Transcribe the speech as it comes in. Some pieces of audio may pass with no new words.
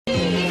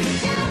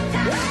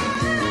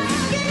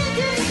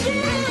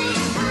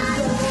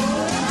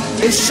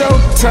It's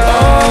showtime.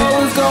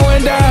 Oh, it's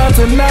going down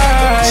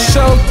tonight.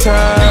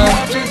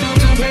 Showtime.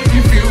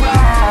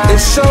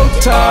 It's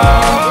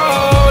showtime.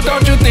 Oh,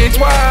 don't you think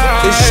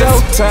twice? It's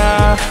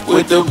showtime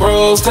with the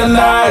bros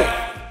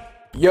tonight.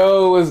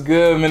 Yo, what's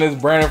good, man?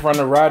 It's Brandon from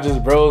the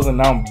Rogersbros,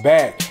 and I'm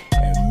back.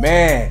 And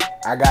man,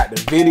 I got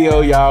the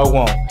video y'all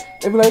want.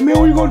 They be like, man,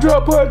 when you gonna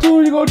drop part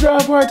 2? You gonna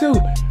drop part 2?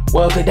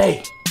 Well,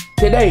 today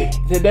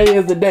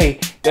is the day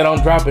that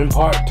I'm dropping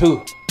part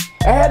 2.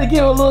 I had to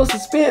give a little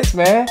suspense,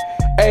 man.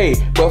 Hey,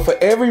 but for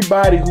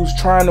everybody who's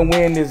trying to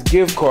win this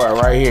gift card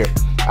right here,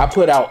 I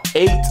put out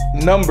 8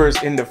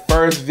 numbers in the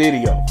first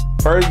video.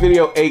 First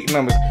video, 8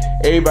 numbers.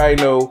 Everybody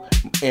know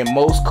in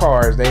most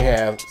cars they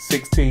have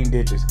 16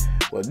 digits.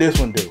 Well, this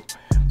one do.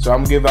 So I'm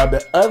gonna give out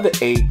the other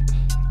 8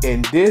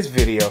 in this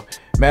video.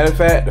 Matter of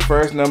fact, the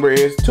first number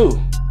is 2.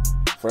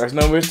 First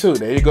number is 2.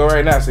 There you go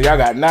right now. So y'all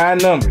got 9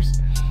 numbers.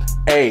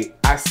 Hey,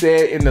 I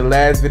said in the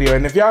last video,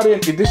 and if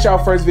this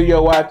y'all first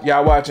video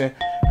y'all watching,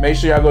 make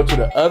sure y'all go to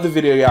the other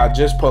video y'all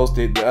just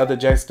posted, the other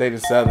Jackson State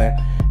and Southern,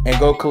 and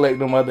go collect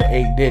them other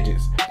 8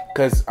 digits.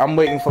 Cause I'm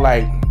waiting for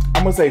like,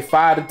 I'm gonna say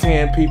 5 to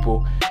 10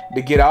 people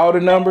to get all the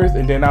numbers,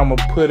 and then I'm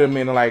gonna put them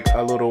in like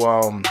a little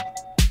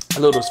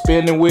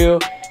spinning wheel.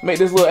 Make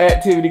this little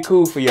activity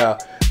cool for y'all.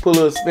 Put a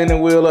little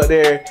spinning wheel up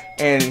there,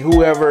 and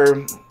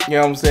whoever, you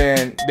know what I'm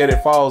saying, that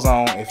it falls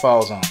on, it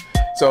falls on.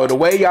 So the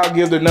way y'all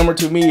give the number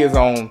to me is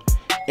on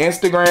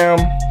Instagram,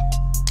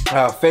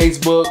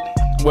 Facebook,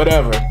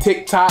 whatever,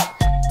 TikTok,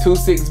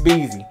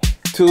 26Beezy,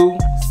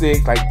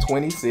 26 like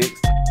 26,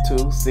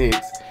 26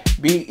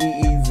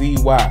 BEEZY.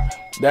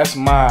 That's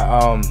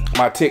my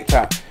my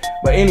TikTok.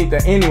 But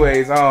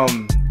anyways,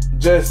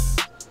 just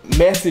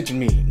message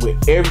me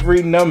with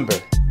every number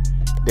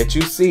that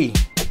you see.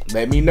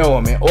 Let me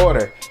know them in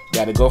order.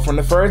 Gotta go from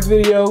the first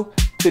video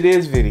to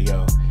this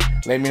video.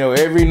 Let me know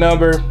every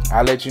number.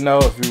 I'll let you know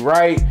if you're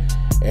right,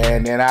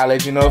 and then I'll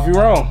let you know if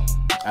you're wrong.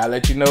 I'll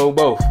let you know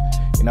both.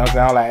 You know what I'm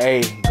saying? I'm like,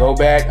 hey, go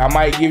back. I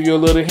might give you a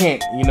little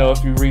hint, you know,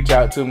 if you reach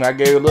out to me. I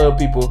gave a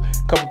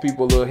couple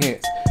people little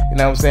hints. You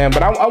know what I'm saying?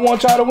 But I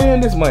want y'all to win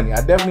this money.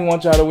 I definitely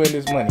want y'all to win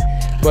this money.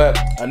 But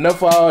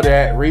enough of all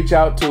that. Reach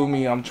out to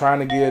me. I'm trying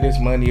to give this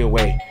money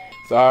away.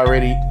 It's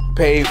already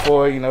paid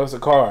for, you know, it's a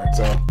card.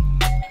 So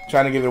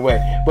trying to give it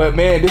away. But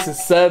man, this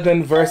is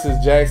Southern versus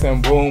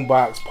Jackson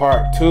BoomBox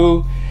part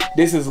 2.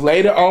 This is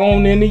later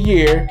on in the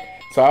year,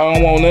 so I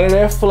don't want none of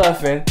that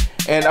fluffing.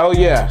 And oh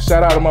yeah,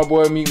 shout out to my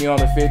boy Meet Me on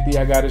the 50.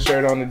 I got a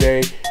shirt on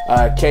today.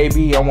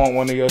 KB, I want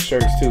one of your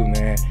shirts too,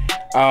 man.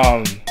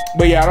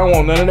 But yeah, I don't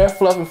want none of that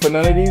fluffing for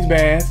none of these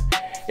bands.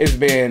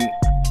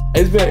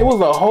 It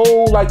was a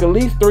whole like at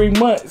least 3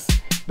 months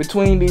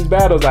between these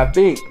battles, I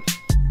think.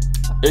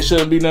 It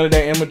shouldn't be none of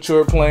that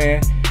immature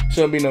playing.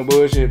 Shouldn't be no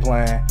bullshit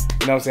playing.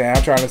 You know what I'm saying?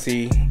 I'm trying to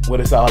see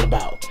what it's all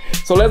about.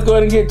 So let's go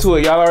ahead and get to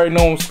it. Y'all already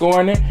know I'm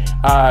scoring it.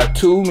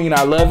 2 mean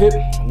I love it.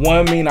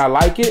 1 mean I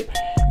like it.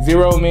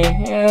 0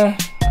 mean, yeah,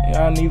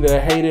 I neither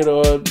hate it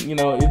or, you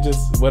know, it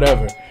just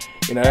whatever.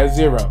 You know, that's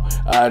 0.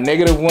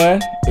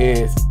 -1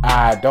 is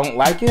I don't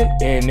like it,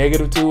 and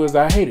 -2 is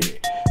I hated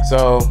it.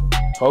 So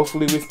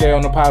hopefully we stay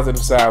on the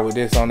positive side with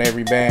this on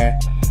every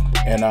band.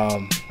 And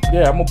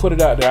yeah, I'm gonna put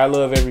it out there. I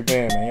love every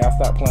band, man. Y'all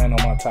stop playing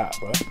on my top,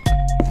 bro.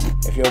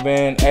 If your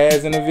band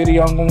adds in the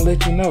video, I'm gonna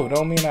let you know.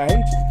 Don't mean I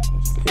hate you.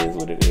 It is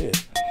what it is.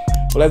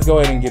 But let's go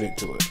ahead and get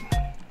into it.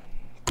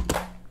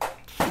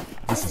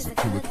 This is a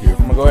killer kid. I'm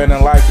gonna go ahead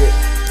and like it.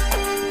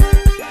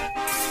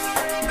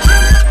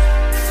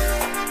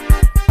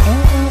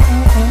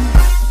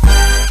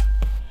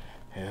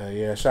 Hell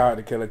yeah, shout out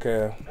to Killer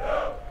Kev.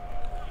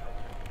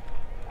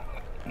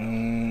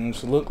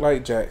 She look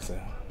like Jackson.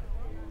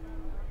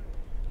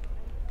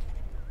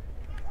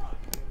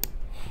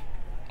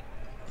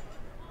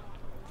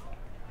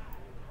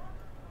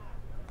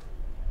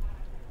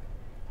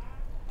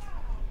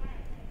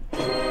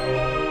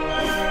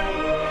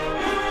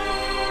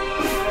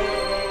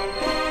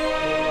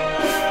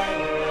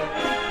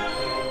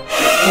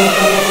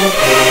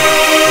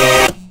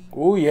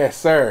 Oh yes,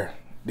 sir.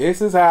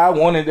 This is how I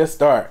wanted to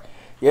start.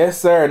 Yes,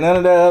 sir. None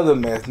of that other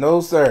mess. No,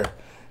 sir.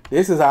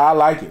 This is how I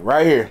like it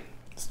right here.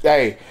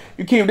 Hey,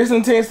 you keep this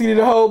intensity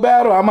the whole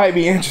battle, I might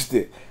be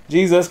interested.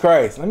 Jesus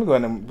Christ. Let me go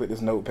ahead and put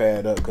this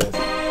notepad up because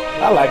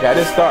I like how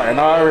this starting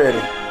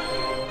already.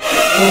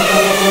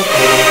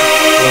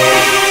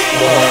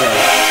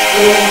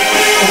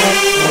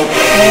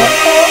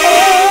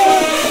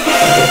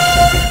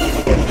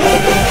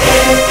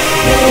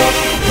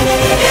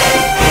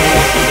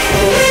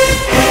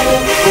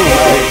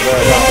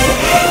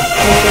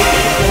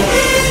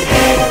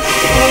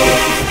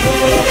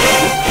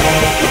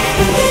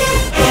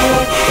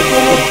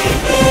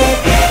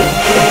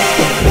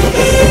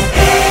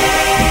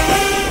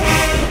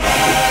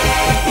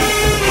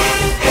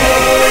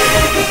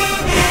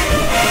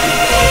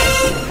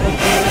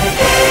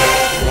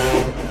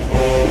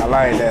 I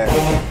like that.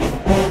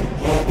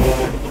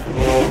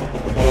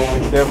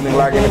 Definitely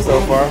liking it so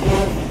far.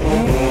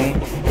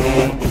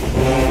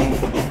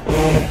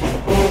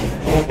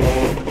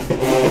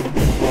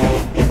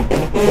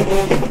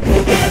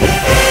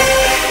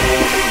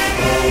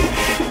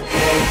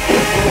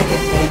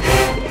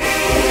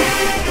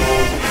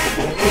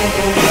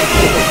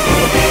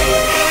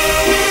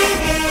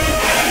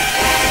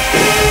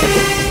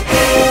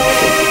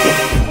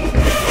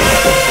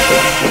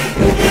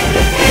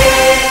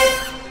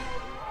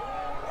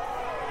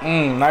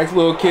 nice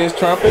little kiss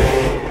trumpet.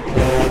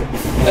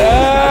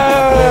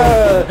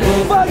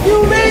 Fuck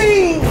you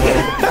mean?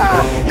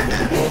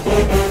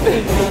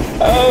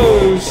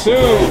 Oh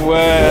shoot, boy.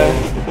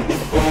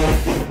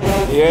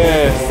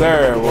 Yes,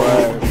 sir,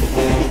 boy.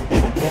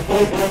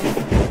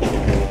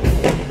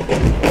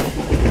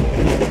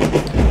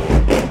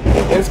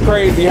 It's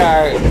crazy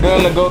how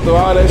gonna go through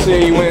all that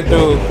shit he went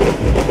through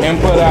and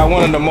put out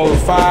one of the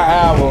most fire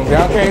albums.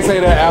 Y'all can't say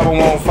that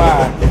album on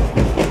fire.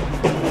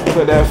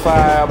 Put that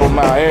fire album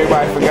out.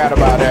 Everybody forgot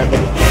about that.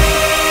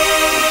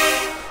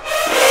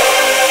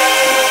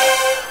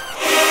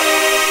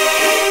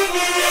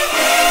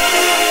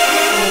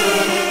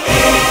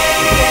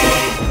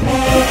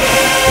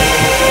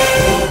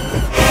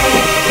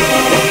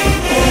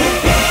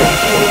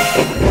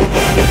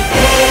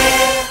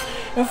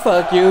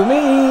 Fuck you,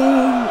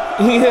 mean.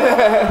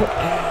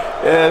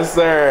 Yes,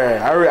 sir.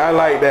 I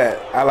like that.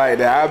 I like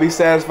that. I'll be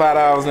satisfied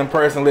I was in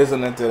person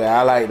listening to that.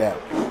 I like that.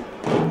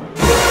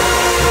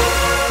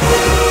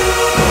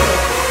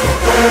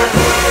 Yeah,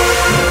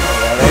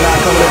 they not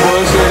coming to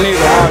bullshit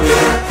neither,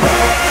 obviously.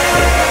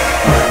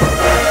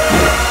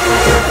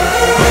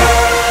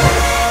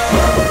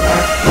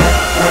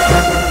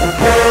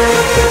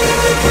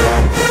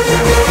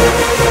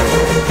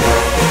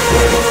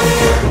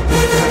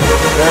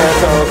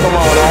 So come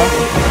on now.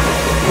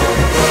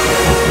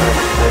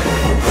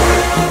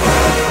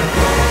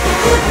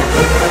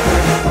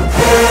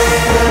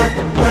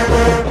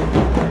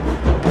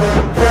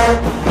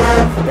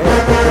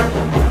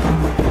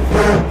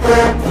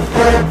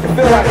 It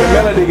feels like the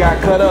melody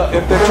got cut up.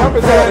 If the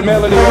trumpets had the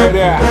melody right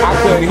there,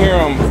 I couldn't hear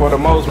them for the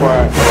most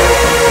part.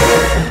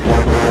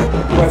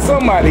 But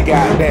somebody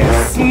got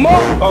that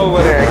smoke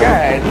over there.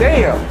 God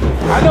damn.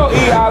 I know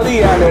E.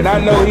 Ali out there, and I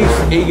know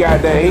he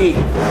got that heat.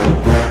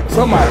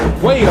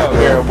 Somebody way up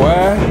there,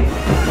 boy.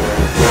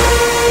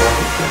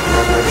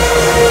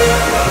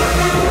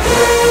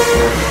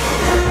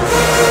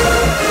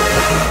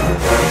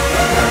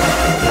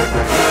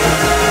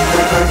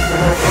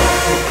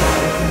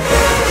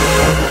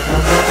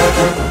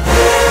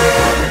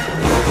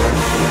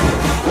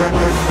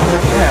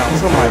 Damn,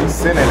 somebody's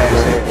sending that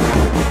shit.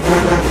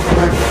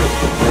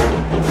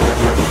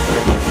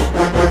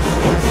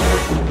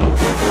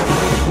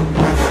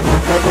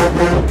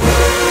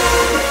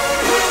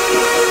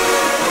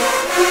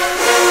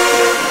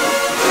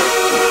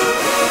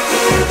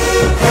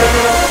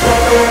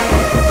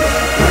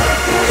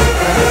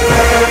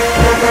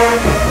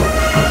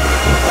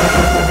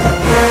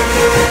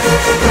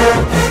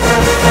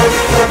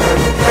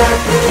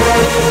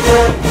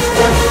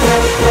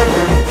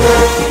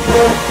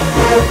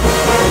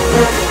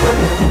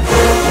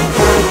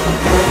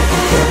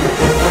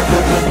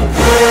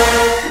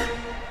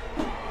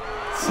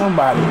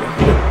 Somebody,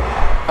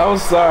 I'm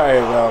sorry,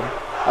 bro.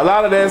 A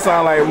lot of that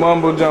sound like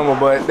mumble jumble,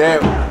 but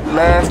that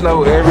last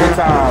note every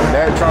time,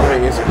 that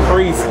trumpet is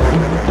creasing.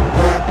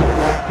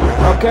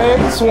 Okay,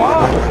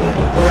 swamp.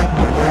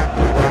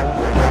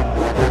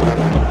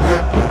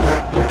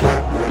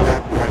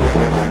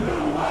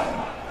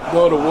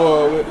 Go to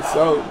war with the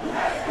soul.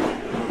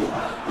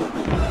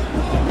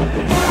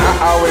 I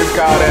always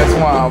call that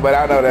swamp, but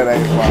I know that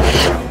ain't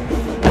swamp.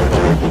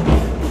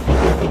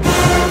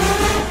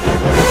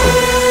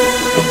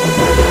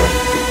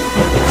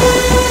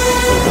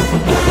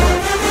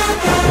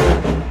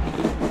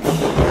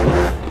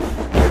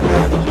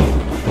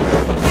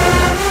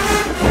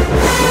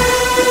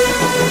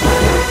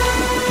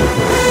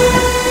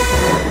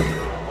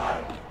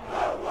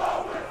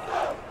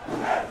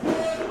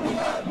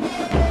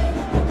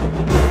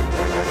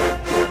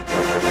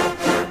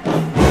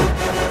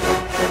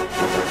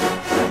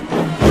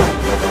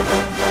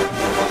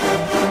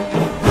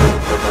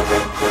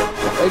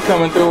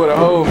 Coming through with a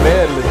whole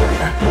medley.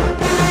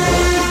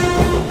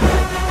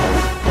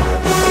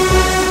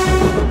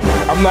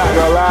 I'm not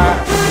gonna lie.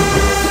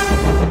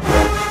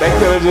 They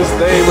could have just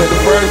stayed with the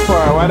first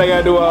part. Why they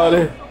gotta do all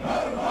this?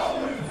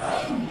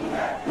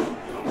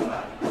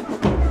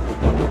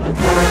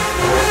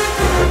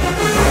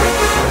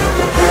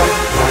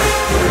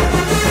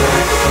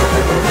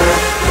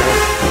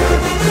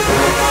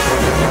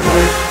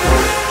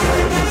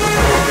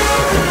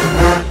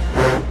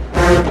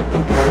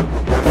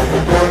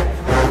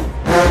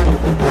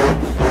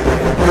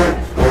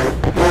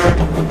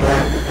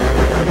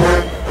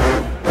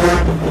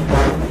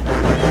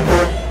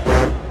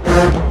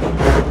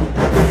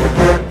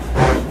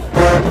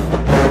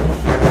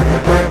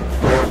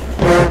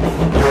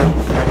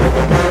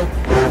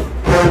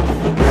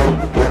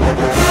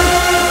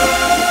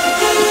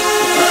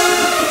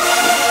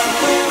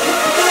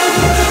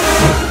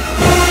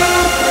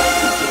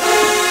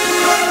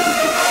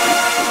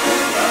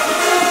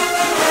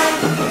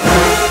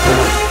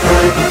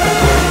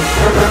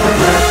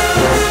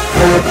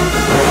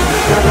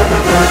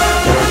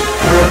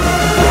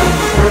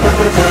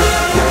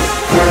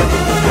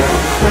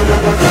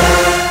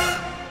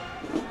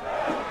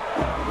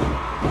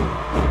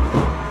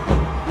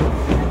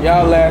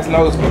 Y'all last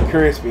notes be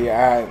crispy.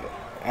 I ain't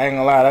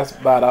gonna lie, that's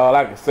about all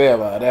I can say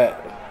about that.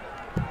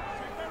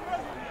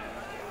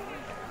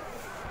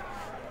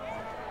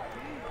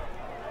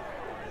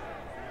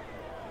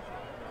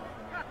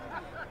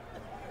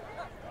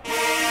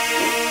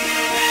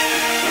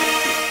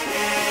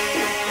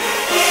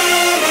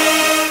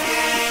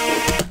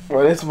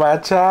 it's my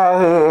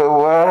childhood.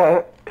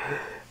 What?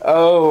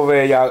 Oh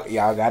man,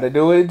 y'all gotta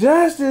do it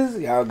justice.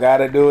 Y'all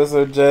gotta do it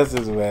some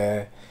justice,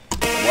 man.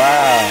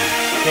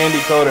 Wow, candy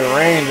coated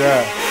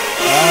raindrop.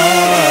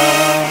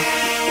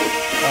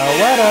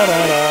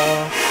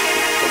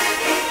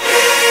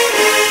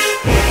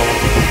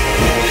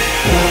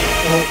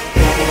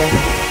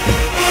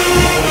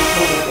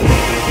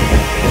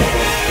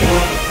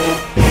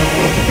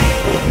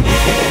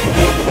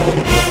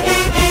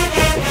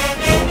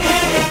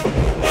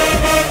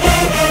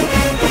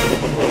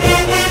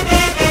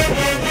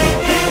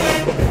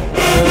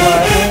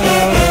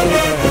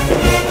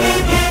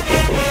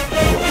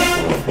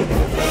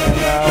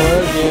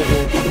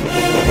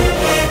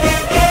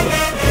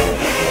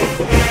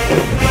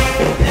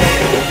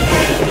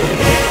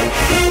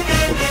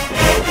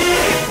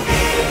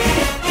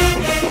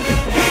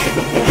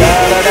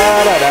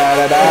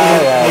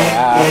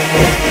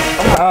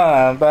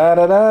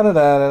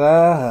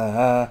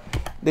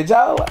 Did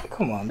y'all,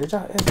 come on, did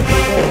y'all ever do that?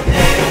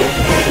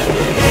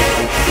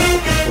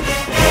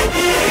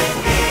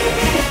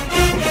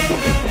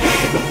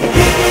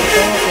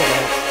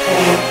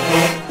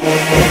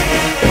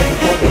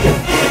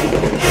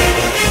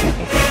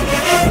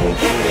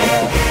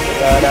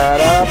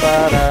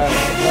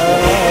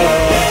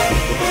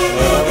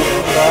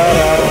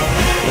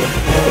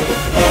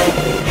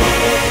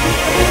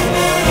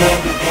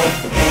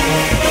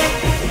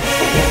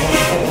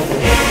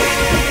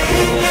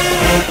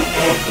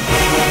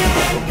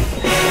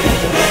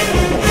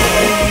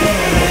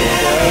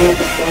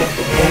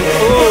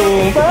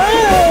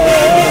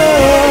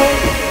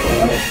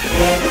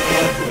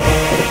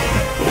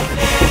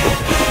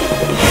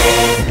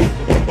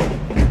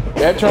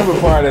 That trumpet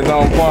part is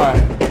on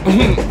point.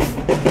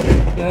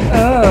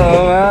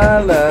 Oh, my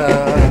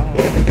love.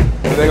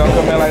 They gonna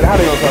come in like, how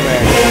they gonna come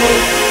in?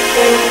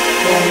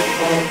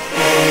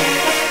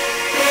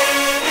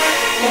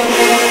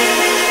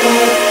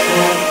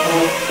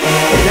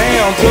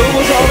 Damn,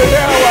 Tubas, hold it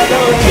down, why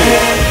don't you?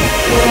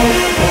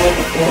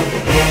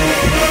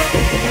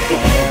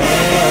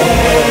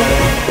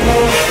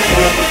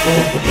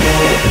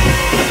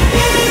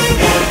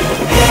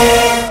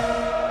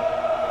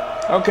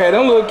 Okay,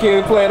 them little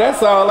kids play that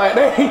song like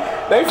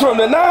they from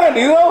the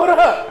 90s. Hold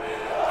up.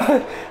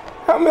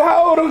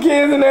 How old them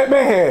kids in that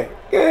band?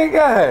 Good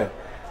God.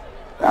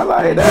 I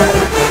like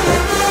that.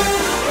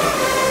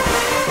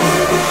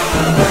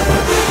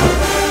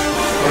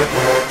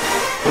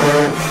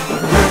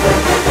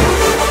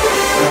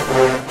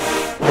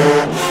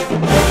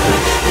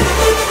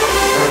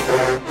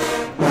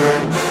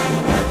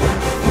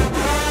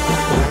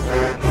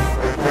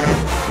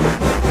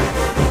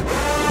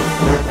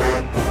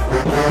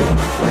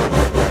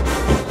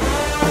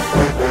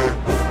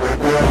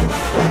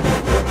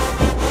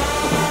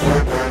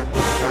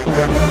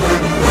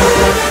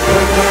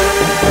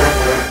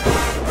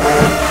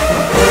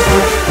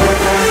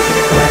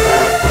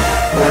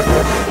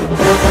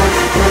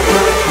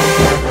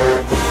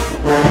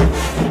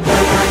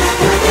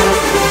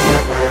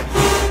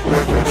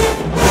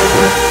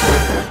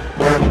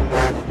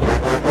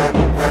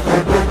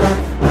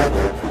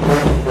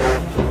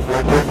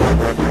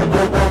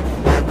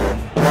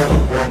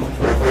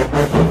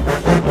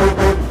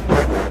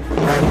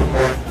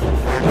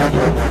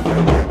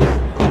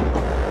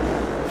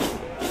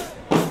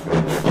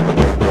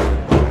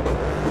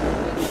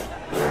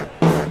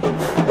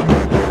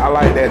 I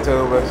like that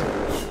too, but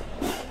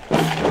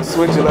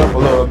switch it up a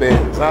little bit.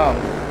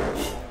 Something.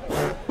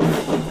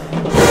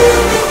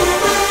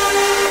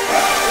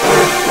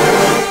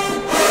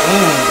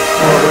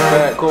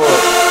 That chord.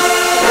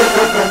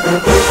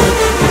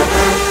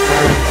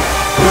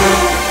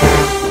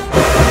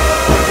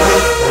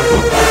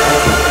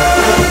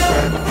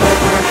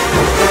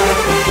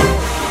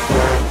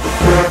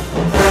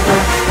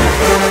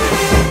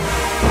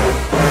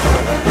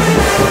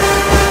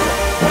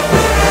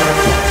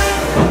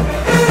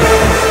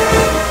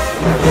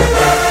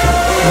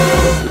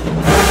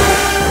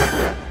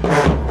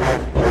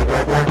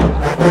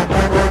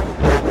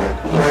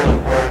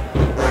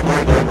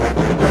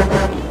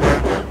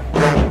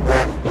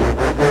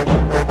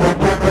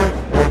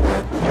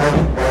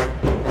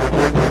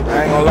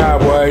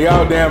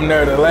 Y'all damn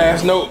near the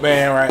last note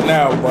band right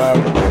now, boy.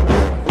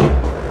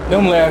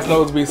 Them last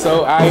notes be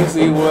so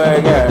icy,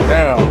 boy.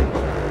 Goddamn.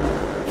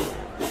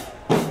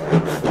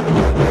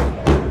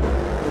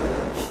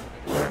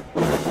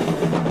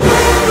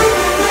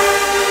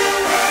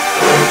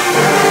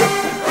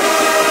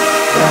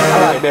 I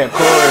like that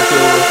chorus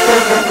too.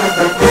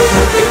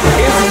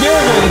 It's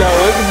given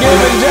though. It's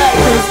given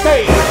Jackson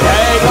State. I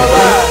ain't gonna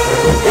lie.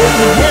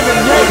 It's given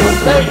Jackson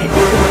State.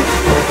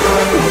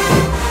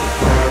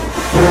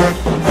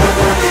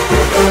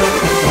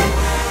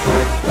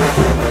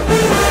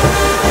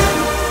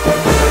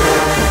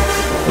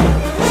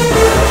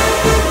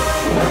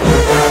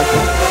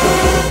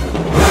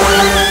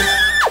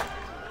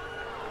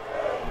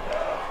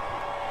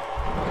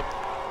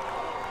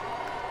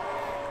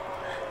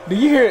 Do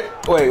you hear?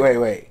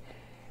 Wait.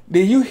 Do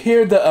you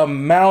hear the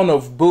amount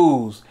of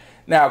boos?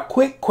 Now,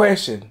 quick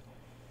question.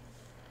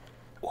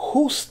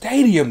 whose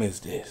stadium is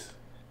this?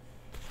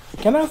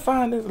 Can I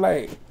find this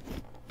like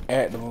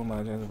at the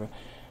BoomBox?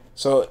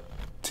 So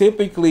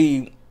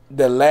typically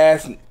the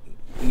last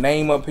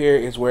name up here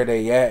is where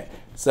they at.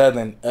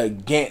 Southern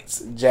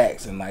against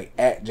Jackson, like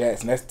at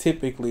Jackson. That's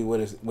typically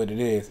what it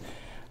is.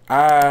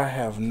 I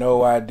have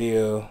no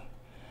idea.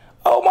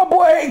 Oh, my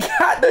boy ain't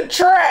got the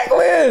track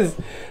list.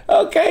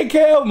 Okay,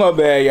 Kel, my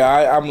bad,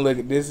 y'all. I'm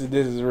looking. This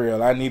is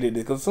real. I needed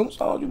this because some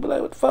songs you be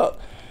like, what the fuck?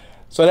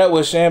 So that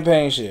was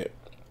Champagne shit.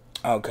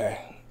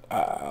 Okay,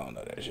 I don't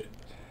know that shit.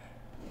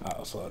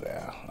 I'll slow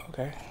down.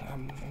 Okay,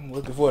 I'm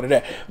looking forward to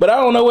that. But I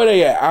don't know where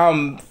they at.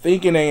 I'm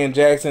thinking they in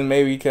Jackson,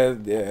 maybe because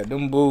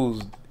them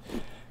booze.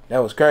 That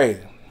was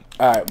crazy.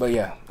 All right, but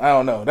yeah, I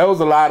don't know. That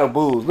was a lot of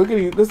booze. Look at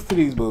these. Listen to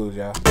these booze,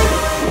 y'all.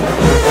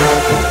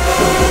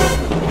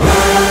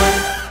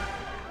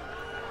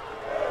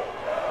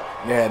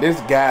 Yeah, this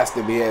got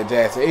to be at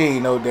Jackson.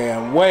 Ain't no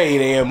damn way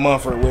they in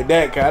Mumford with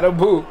that kind of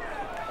boo.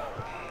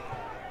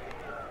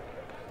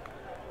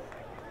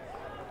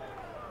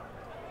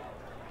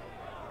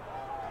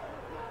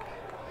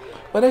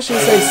 But that should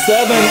say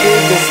Southern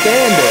is the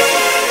standard.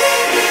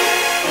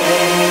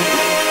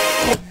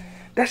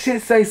 That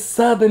shit say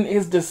Southern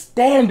is the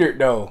standard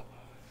though.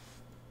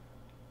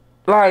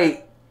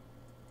 Like,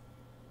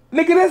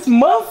 nigga, that's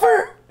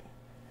Mumford.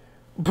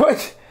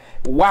 But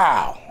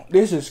wow,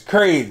 this is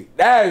crazy.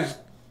 That's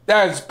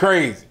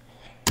crazy.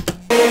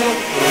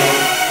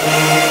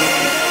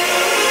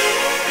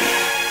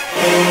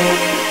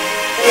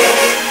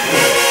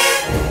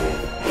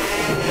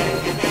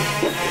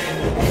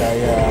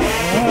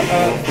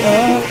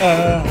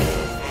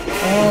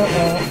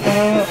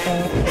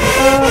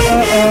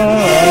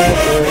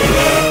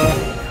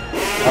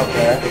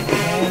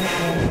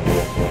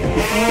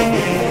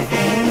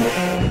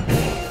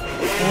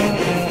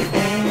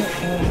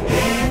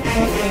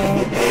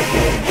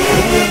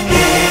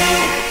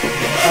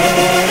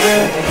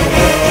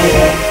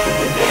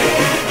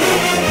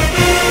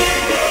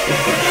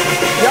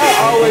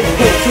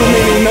 Too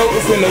many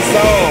notes in the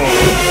song.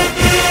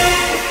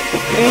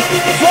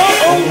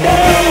 Slow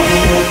down,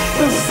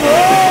 the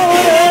slow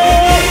down.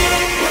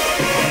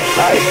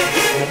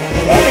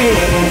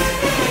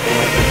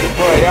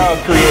 Boy, y'all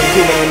create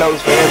too many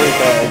notes for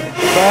everything.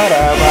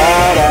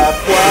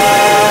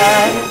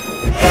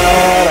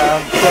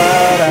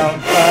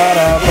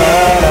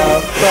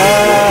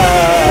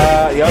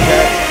 You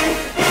okay?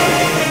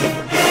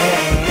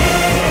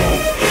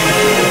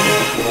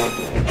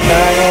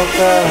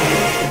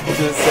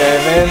 The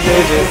 7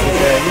 digits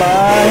is in my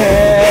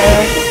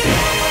head.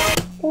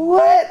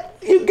 What?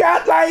 You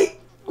got like,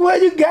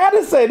 well, you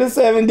gotta say the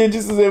 7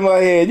 digits is in my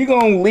head. You're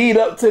gonna lead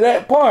up to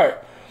that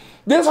part.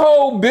 This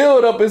whole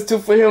build up is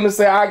for him to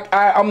say,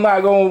 I'm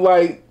not gonna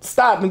like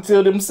stop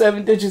until them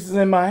 7 digits is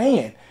in my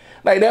hand.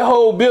 Like that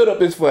whole build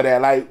up is for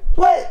that. Like,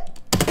 what?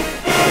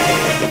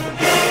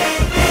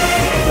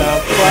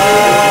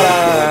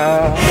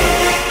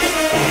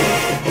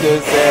 The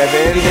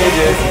 7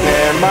 digits is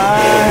in my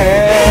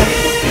head.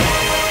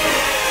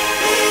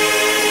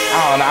 I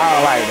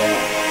don't like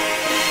that.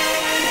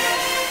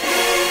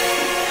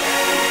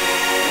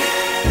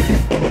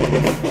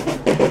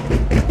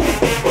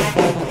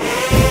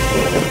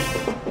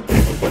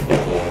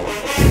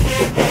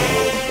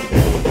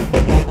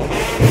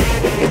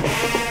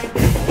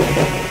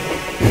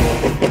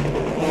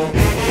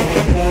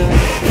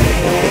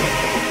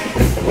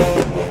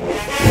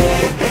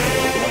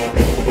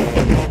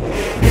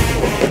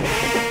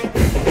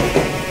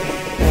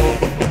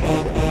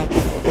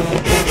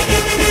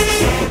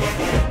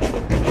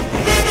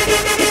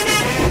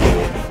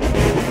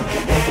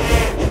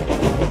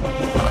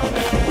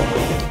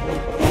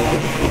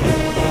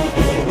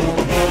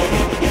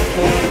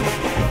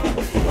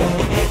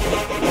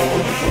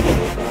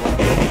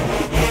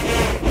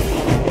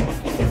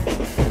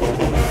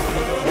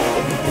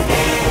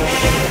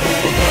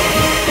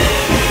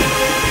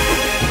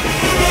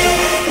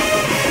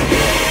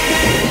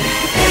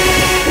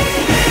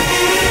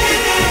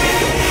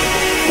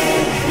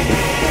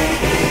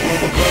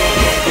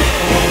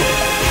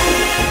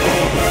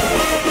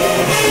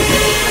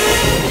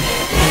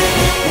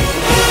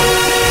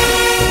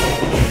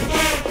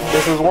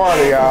 This is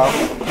water, y'all.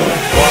 Water,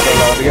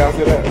 though. Do y'all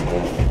see that?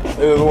 This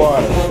is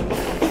water.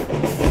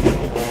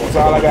 That's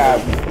all I got.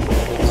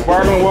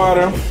 Sparkling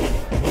water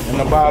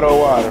and a bottle of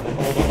water.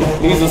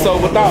 These are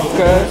sober thoughts,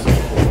 cuz.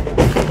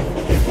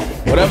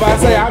 Whatever I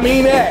say, I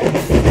mean that.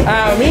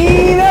 I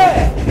mean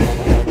that.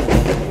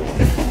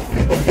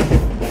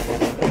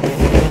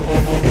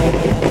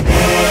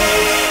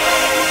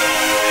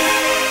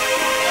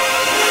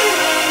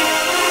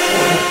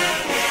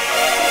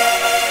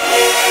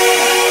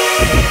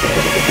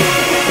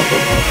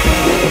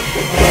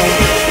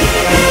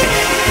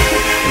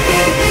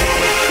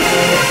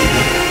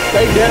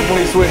 They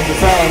definitely switched the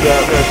sound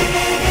up.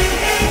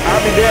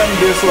 I'll be damn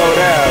this slow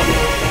down.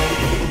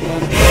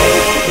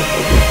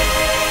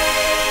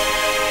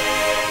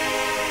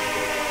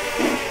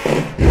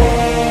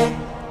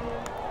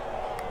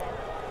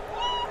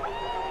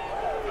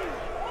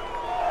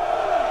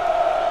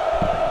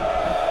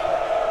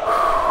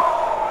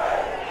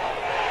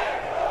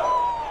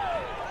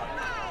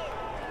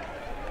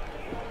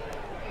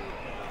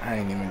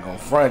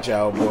 front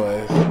y'all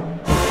boys.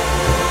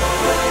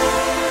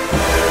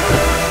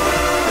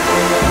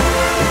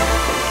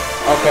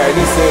 Okay,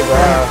 this is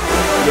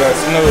yeah,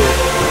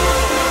 Snooze.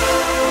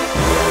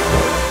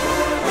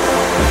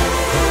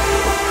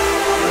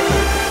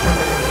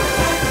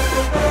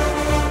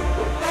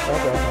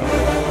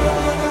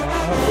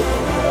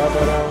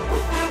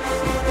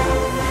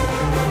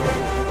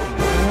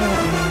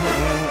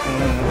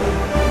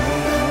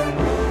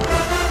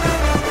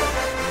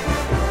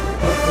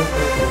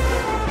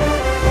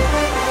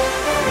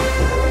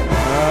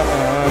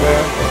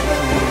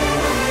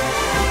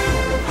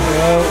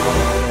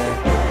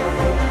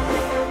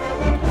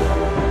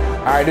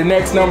 Alright, the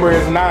next number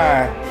is 9.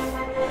 That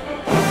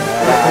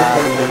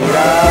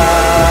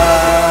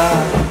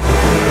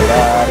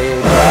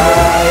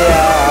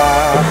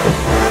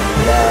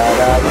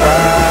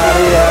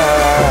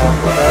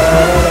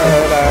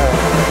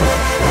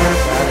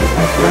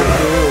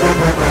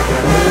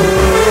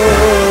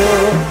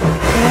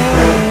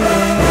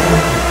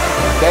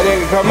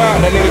nigga come out,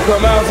 that nigga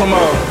come out some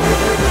more.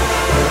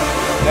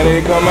 That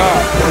nigga come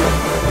out.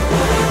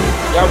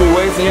 Y'all be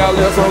wasting y'all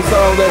lips on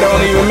songs that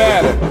don't even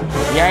matter.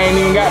 Y'all ain't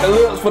even got the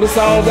lips for the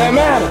songs that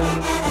matter.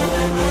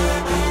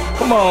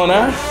 Come on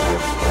now.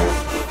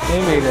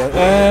 Give me the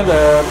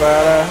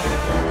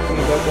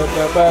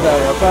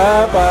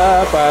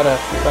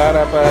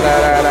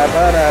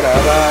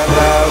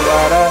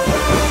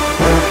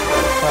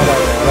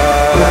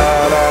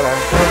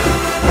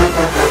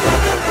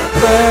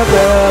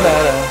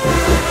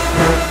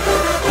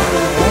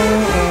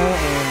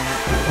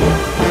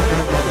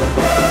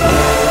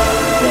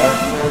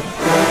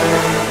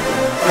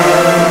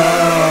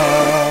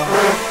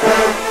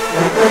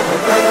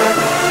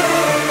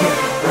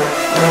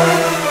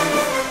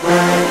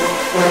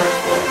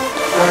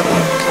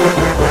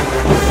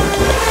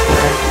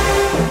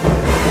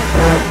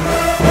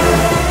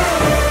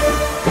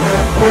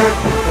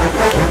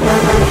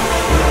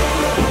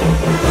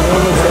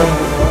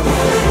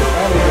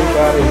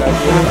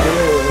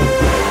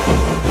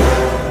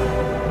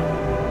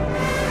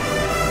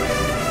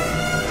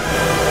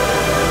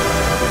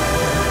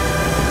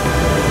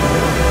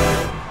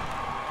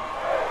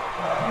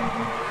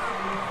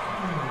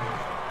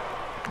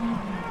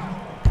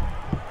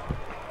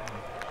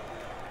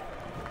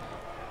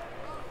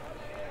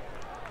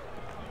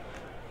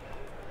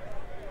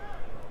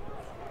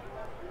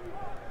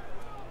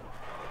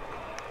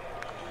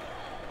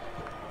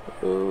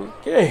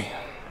Okay.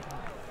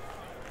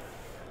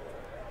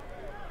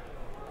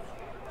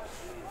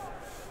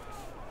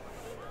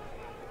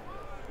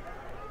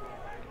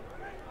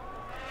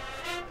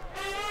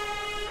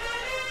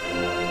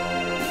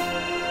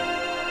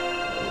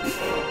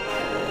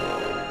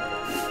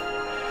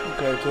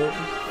 Okay, so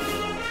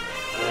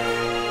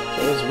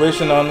it's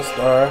wishing on the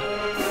star.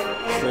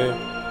 Let's see.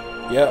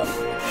 Yeah.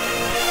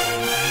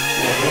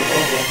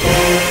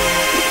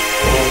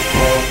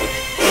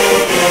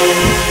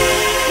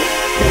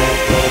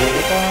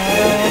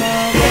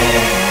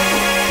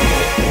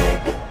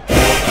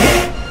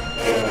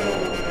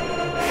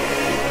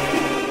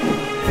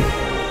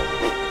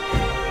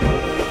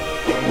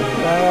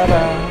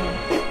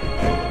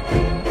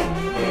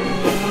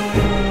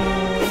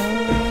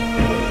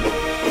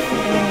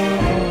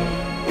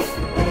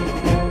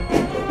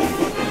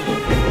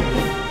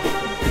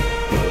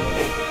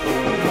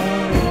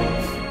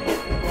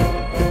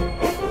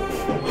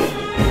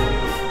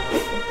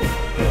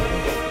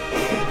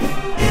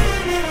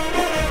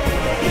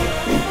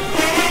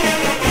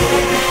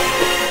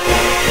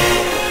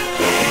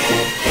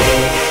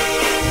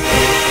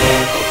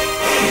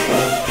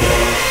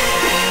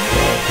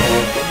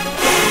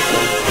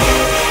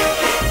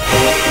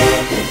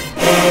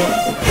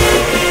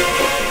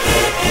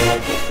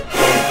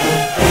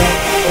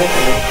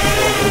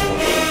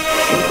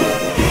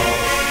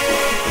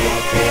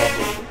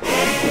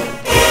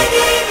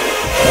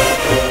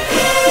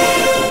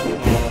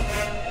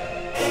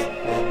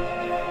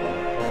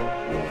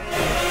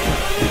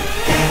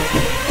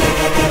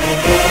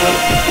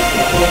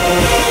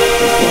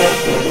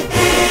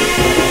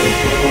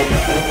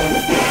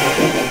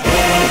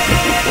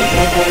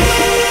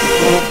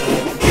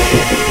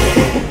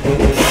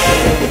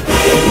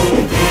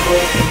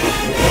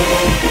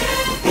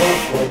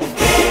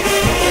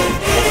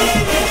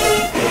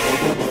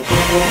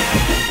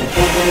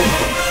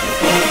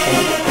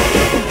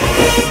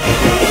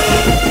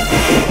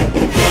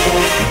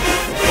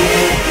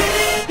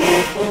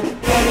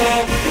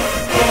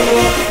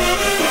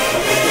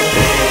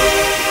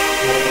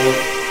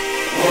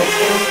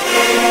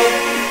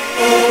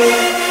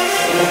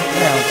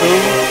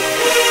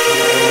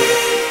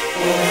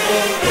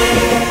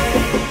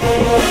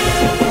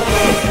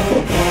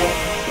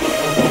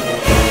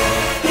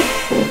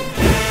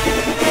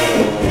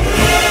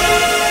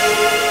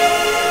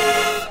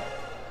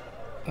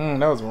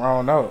 That was the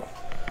wrong note.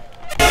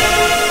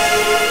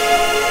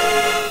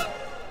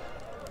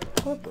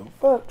 What the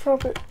fuck,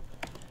 trumpet?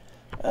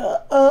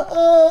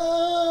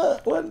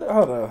 What the,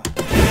 hold on.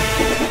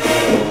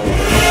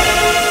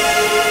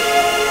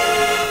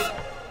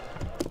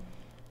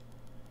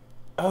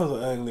 That was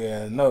an ugly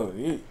ass note.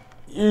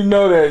 You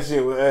know that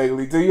shit was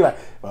ugly too. You like,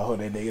 I hope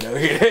that nigga don't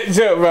hear that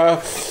jump, bro.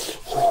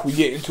 We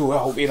get into it. I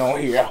hope he don't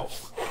hear.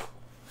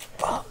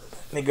 Fuck,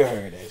 nigga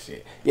heard that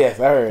shit. Yes,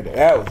 I heard it.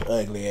 That was an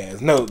ugly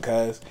ass note,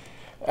 cuz.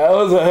 That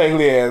was an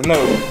ugly ass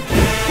note.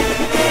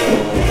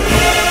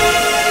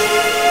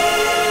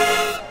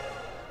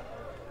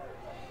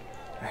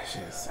 That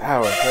shit's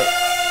sour, cuz.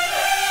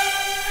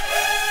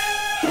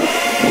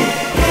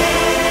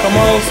 Come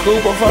on,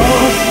 scoop of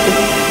phones.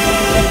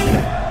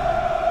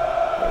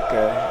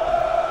 Okay.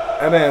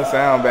 That didn't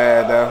sound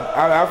bad though.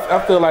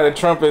 I feel like the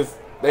trumpets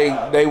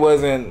they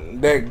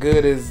wasn't that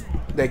good as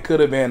they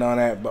could have been on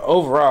that, but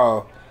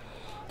overall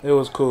it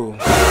was cool.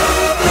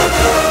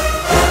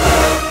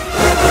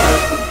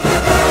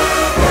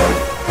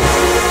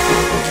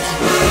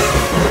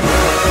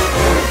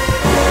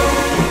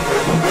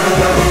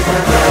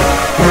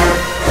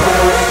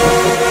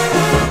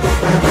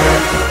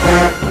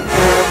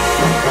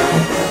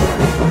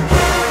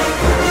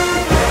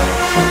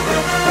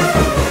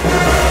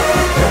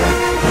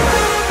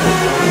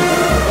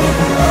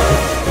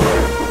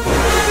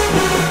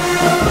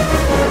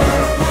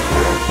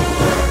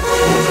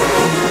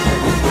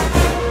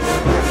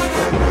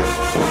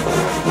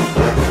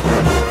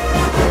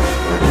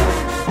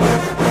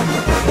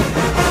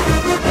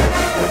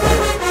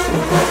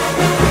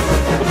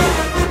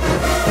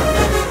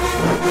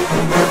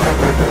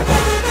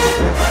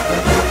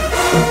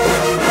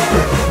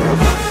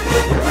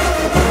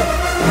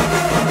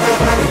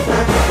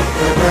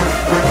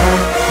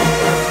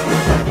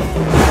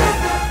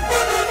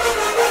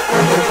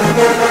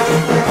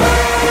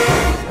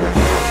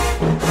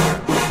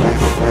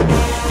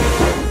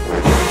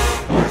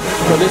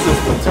 So this is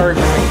the Turks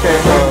and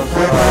Caicos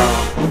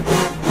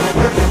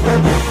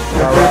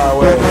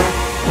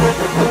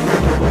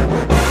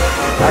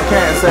I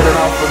can't say that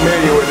I'm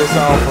familiar with this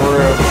song for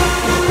real.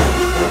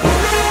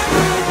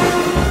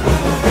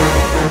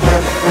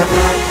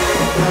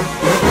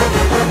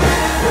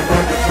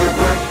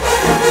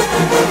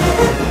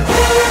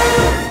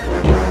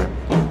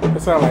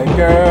 It sounds like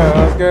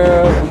girls,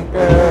 girls,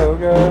 girls, girls,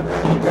 girls.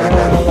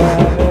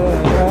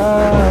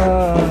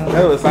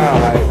 That would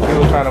sound like he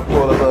was trying to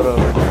pull a little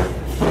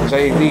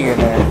JD in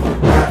there.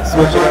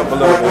 Switch it up a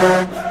little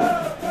bit.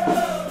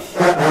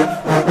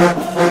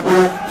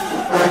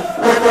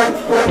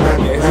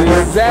 It's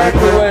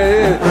exactly what it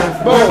is.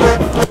 Boom.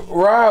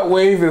 Rod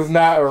Wave is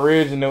not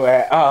original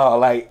at all.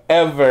 Like,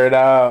 ever,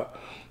 dog.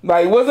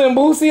 Like, wasn't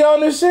Boosie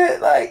on this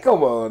shit? Like,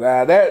 come on,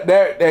 dog.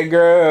 That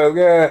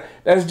girl,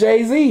 that's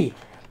Jay-Z.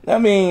 I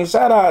mean,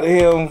 shout out to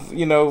him,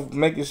 you know,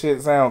 making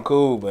shit sound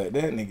cool, but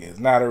that nigga is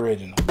not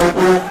original.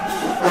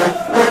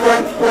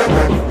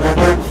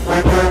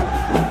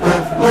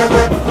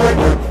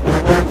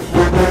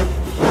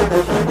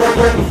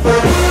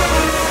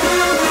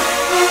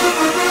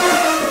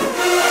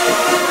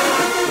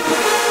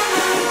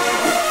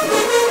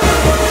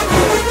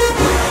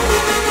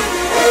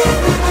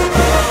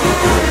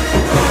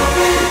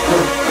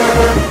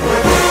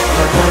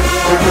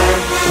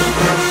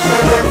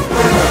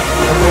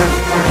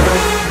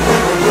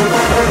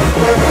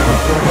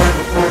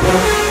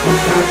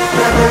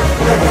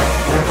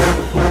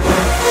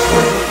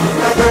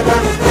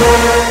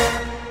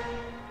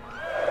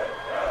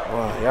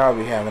 Y'all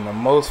be having the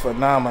most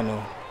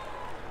phenomenal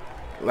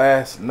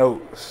last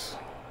notes.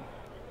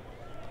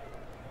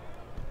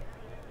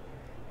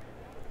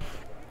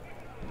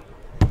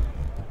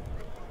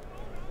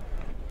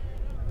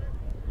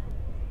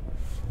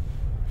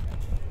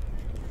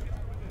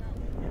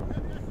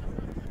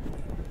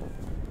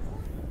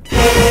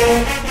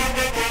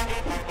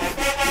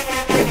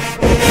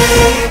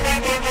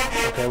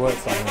 Okay, what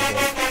song is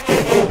that?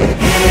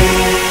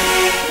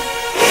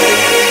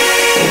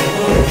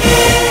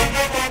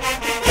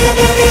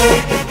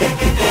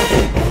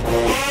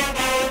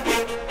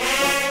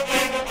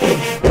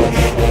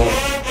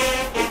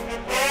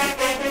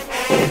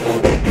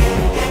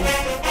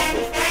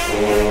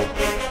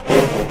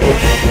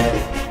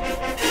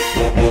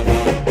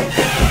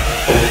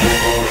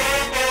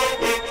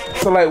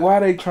 So like, why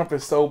they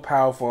trumpet so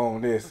powerful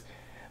on this?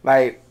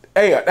 Like,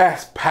 hey,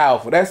 that's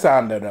powerful. That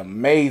sounded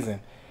amazing.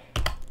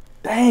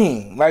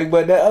 Dang. Like,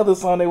 but that other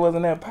song they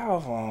wasn't that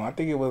powerful on. I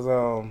think it was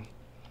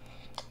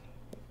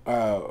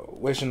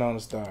Wishing on a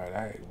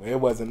Star. It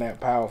wasn't that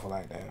powerful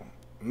like that.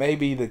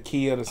 Maybe the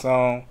key of the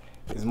song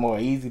is more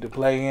easy to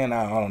play in.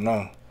 I don't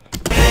know.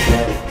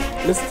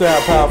 Listen to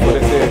how powerful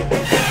this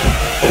is.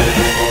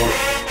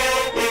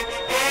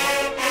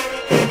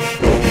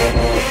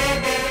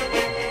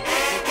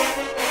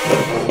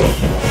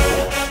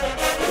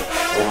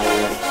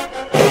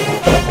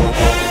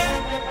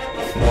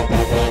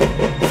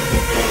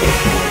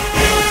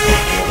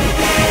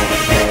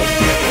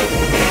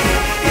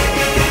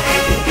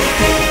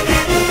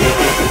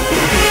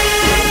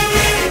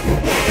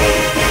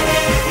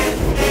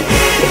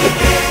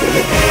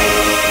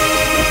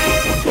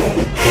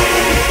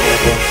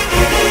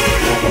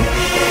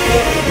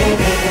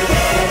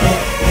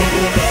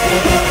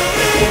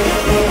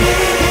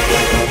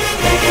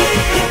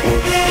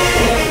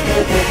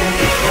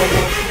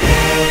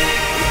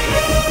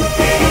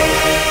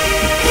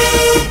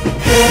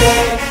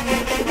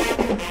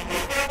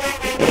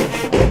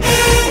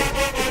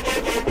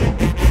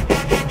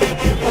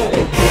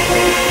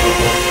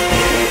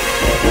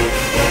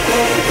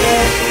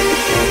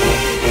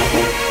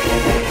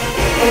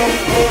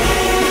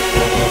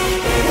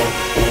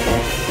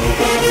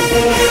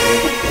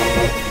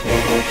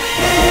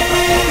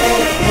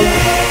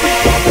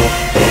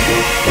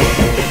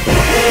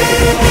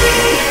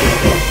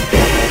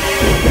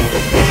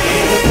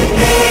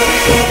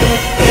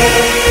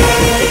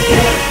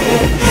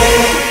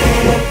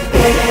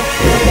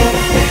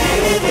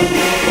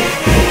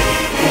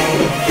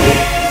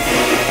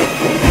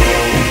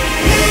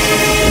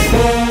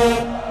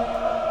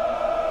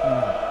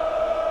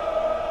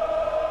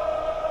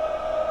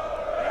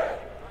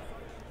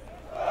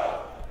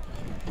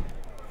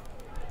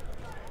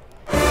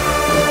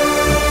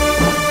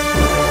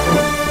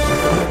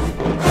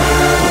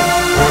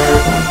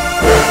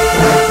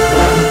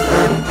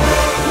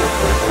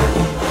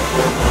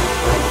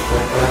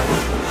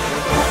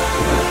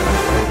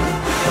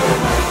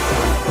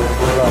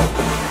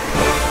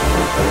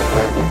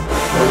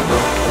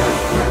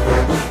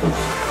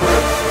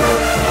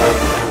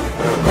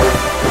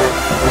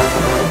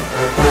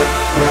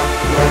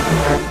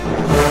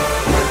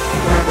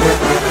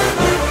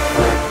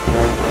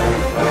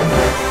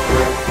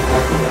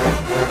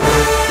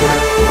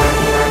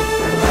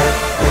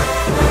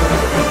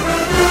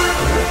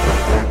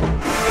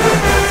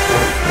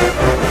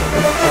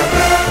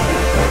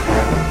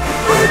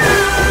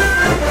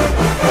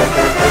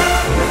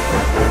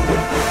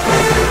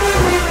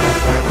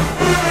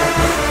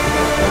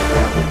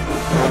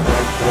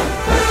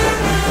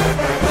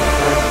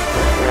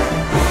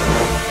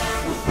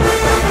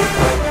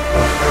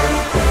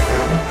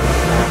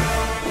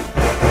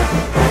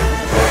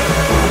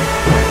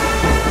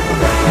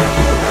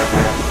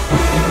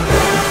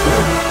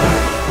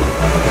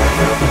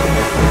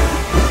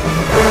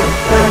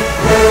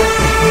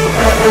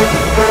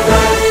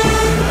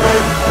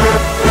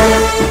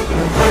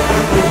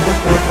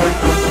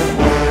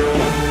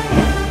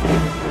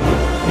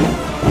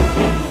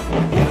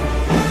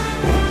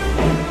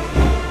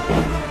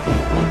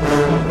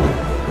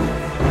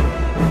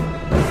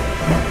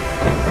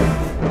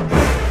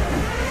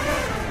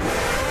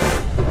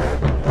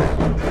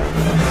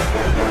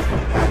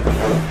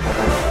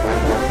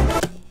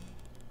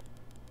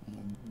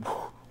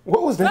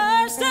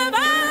 something.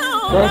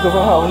 First of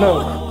all,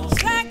 no.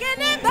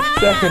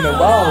 Second of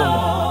all,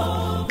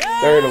 no.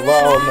 Third of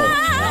all, no.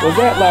 Was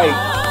that like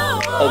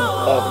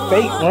a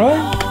fake run?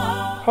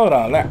 Hold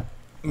on,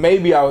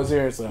 maybe I was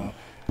hearing something.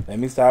 Let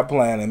me stop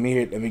playing. Let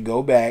me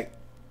go back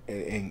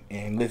and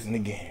listen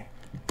again.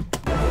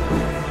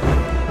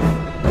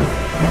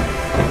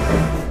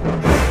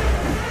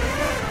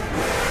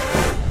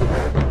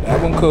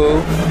 That one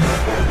cool.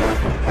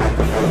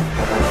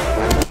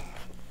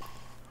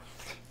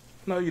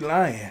 No, you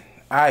lying.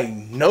 I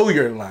know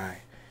you're lying.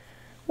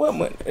 What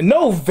month?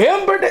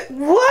 November?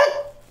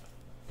 What?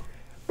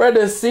 Bro,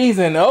 the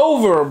season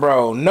over,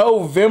 bro.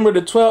 November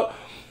the 12th.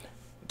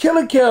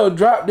 Killer Kel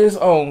dropped this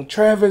on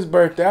Travis'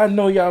 birthday. I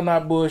know y'all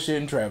not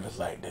bullshitting Travis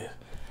like this.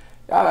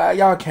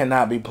 Y'all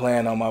cannot be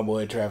playing on my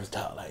boy Travis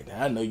talk like that.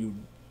 I know you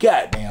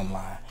goddamn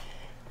lying.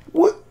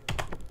 What?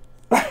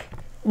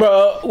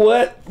 Bro,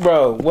 what?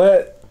 Bro,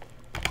 what?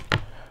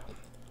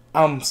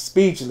 I'm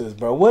speechless,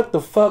 bro. What the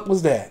fuck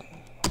was that?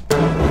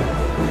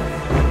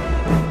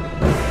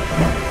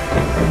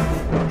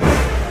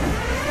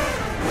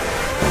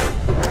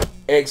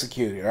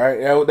 Executed,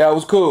 right? That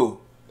was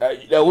cool. That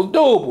was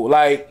doable,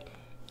 like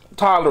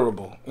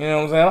tolerable. You know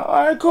what I'm saying?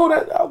 All right, cool.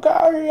 That okay,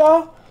 all right,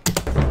 y'all.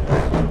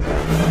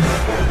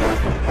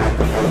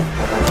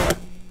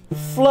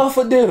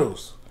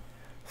 Fluffadiddles,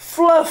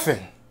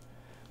 fluffing,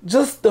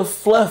 just the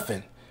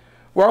fluffing.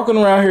 Walking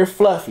around here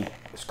fluffy.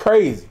 It's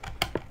crazy.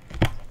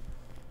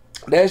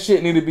 That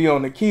shit need to be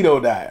on the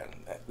keto diet.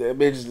 That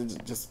bitch is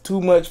just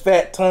too much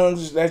fat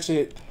tongues. That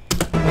shit,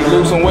 you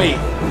lose some weight.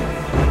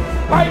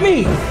 Like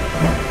me.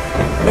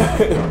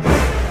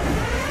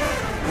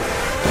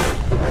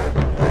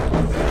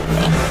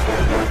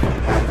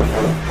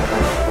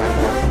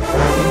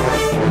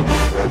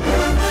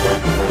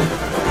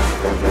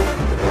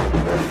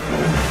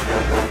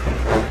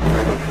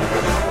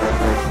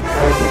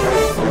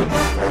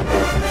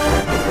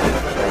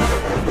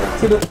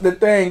 See, the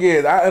thing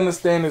is, I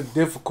understand it's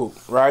difficult,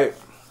 right?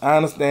 I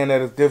understand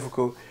that it's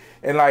difficult.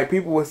 And like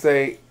people would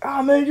say,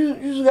 oh man, you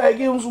just gotta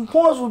give them some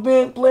points for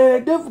playing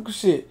that difficult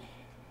shit.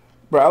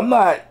 Bro, I'm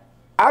not.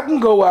 I can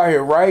go out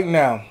here right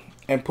now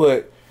and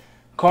put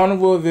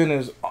Carnival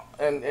Adventures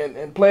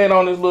and play it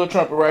on this little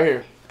trumpet right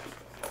here.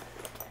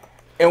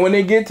 And when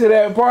they get to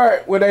that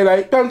part where they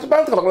like, and I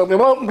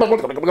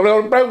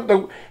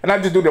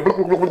just do the,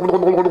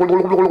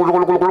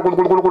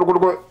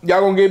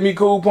 y'all gonna give me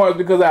cool points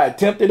because I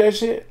attempted that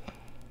shit?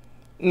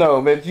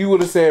 No, man, if you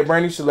would have said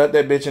Brandy should let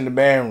that bitch in the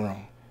band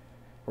room.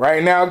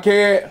 Right now,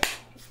 kid,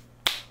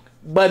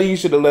 buddy, you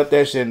should have left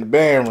that shit in the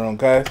band room,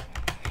 cuz.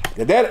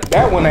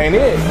 That one ain't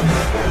it.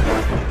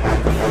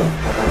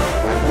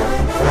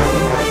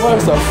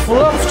 What's a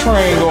fluff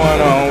train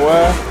going on,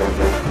 what?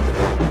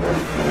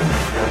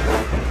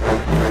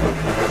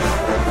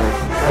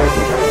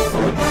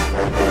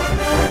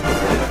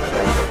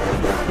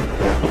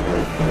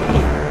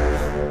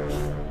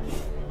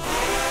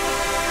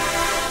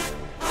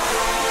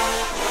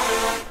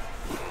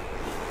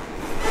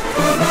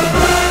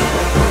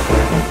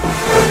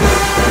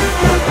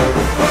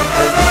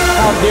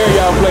 How dare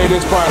y'all play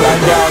this part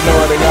like y'all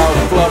know it and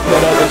y'all fluff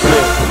that other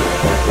shit.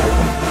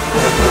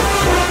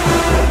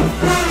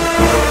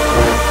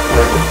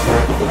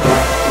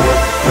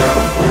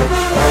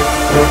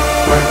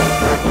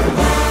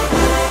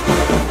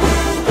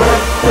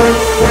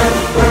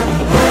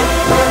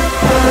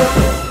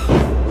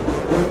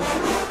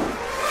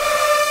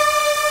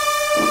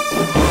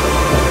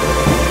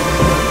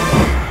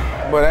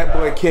 But that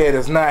boy Kid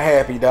is not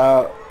happy,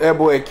 dog. That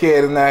boy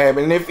Kid is not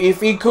happy. And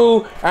if he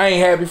cool, I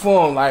ain't happy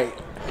for him. Like,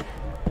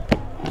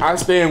 I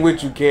stand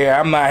with you, Kid.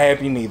 I'm not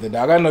happy neither,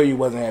 dog. I know you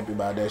wasn't happy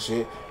about that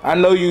shit. I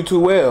know you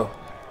too well.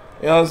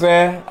 You know what I'm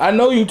saying? I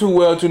know you too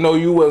well to know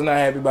you was not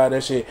happy about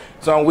that shit.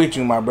 So I'm with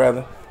you, my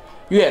brother.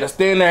 You had to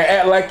stand there and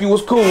act like you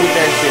was cool with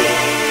that shit.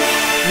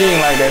 You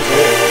ain't like that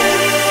shit.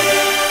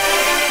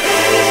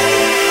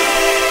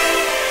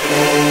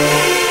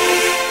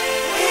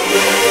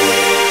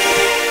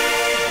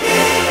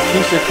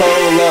 Keisha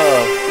Cole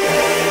Love.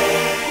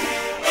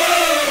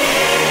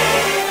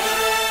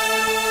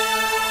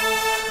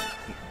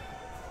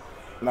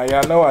 Now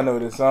y'all know I know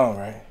this song,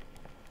 right?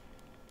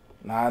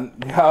 Now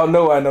y'all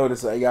know I know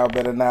this song. Y'all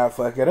better not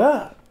fuck it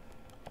up.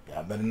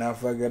 Y'all better not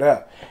fuck it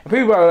up. And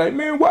people are like,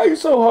 man, why you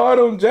so hard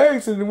on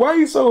Jackson? Why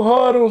you so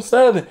hard on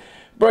Southern?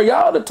 Bro,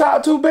 y'all the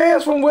top two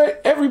bands from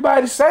what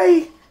everybody say.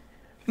 You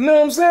know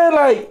what I'm saying?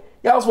 Like,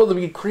 y'all supposed to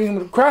be cream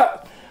of the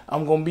crop.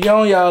 I'm gonna be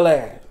on y'all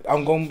ass.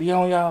 I'm gonna be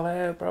on y'all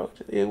ass, bro.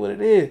 It is what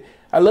it is.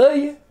 I love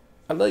you.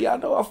 I love y'all.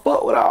 Know I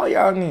fuck with all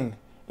y'all niggas.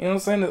 You know what I'm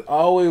saying? It's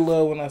always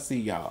love when I see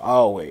y'all.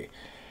 Always.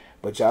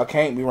 But y'all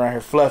can't be around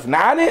here fluffing.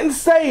 Now, I didn't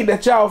say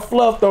that y'all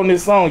fluffed on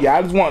this song, y'all.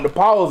 I just wanted to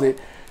pause it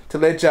to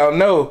let y'all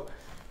know.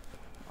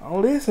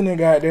 I'm listening,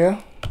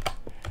 goddamn.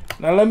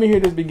 Now, let me hear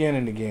this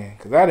beginning again.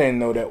 Because I didn't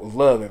know that was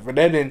love at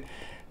first.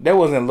 That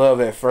wasn't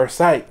love at first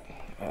sight.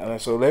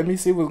 So, let me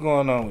see what's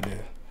going on with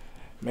this.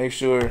 Make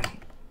sure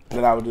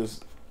that I was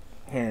just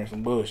hearing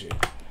some bullshit.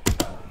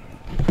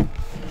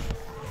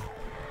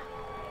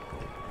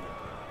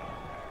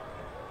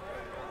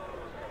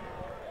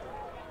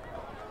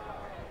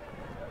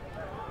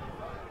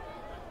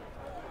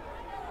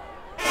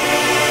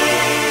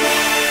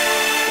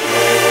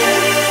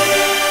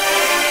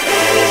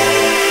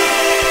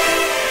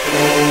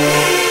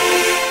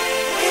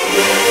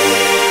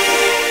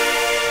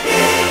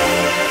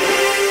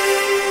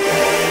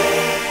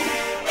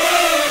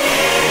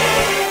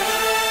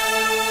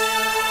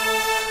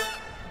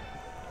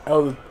 That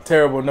was a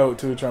terrible note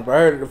too, Trump. I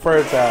heard it the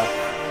first time.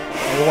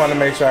 I just wanted to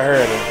make sure I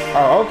heard it.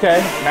 Oh,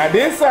 okay. Now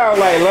this sounds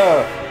like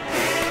love.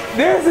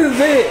 This is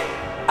it.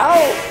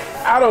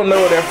 I don't know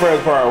what that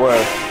first part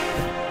was.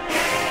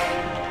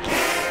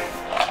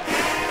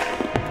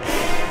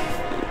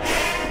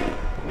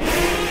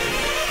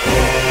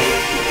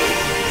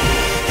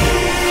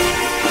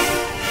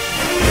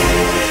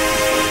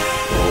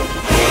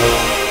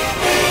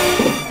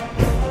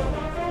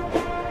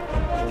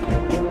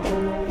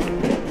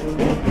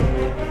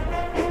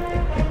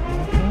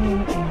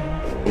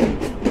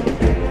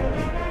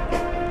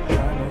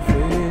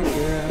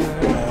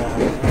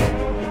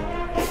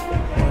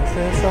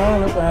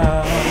 All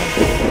about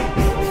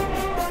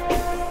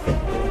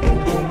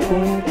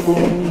boom, boom,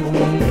 boom,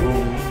 boom,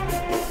 boom.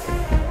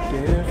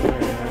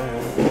 Different.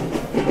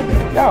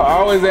 Y'all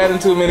always adding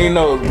too many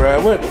notes,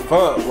 bruh. What the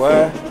fuck,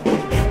 boy?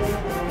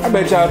 I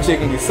bet y'all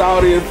chicken be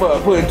salty as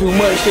fuck, putting too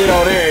much shit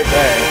on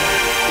everything.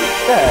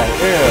 God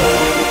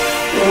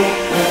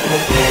damn.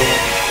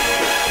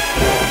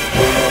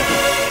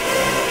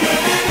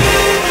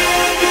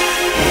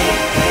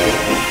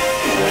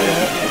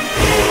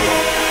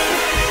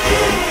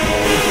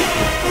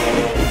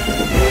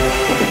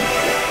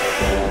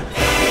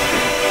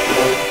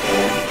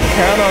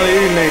 Count on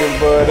these niggas,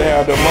 bud. They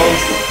have the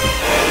most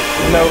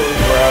notes,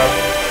 bro.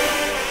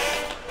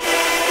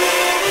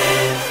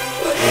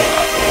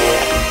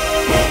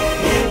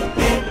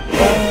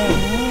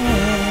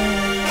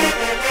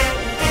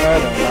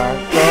 What am I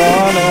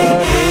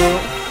gonna do?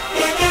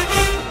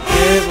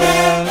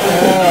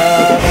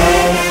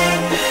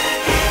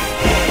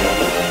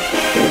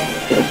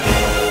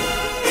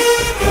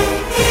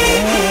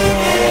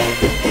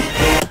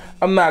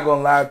 I'm not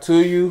gonna lie to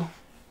you.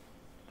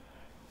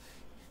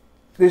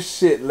 This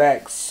shit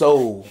lacks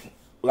soul.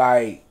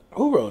 Like,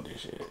 who wrote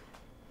this shit?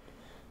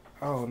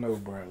 I don't know,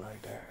 bro,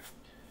 like that.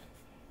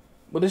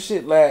 But this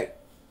shit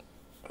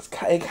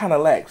it kind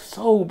of lacks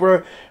soul,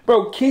 bro.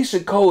 Bro,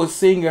 Keisha Cole is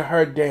singing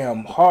her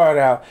damn heart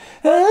out.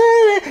 Without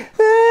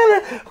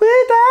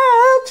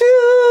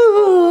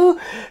you,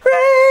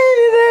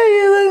 rainy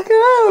days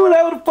ago.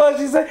 Whatever the fuck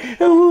she said.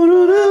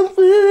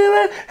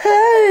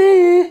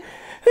 Hey,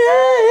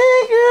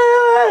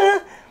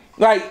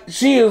 like,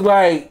 she is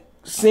like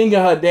singing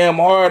her damn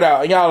heart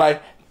out, and y'all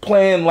like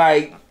playing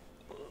like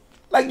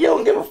you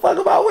don't give a fuck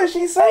about what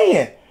she's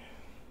saying.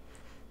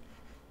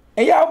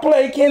 And y'all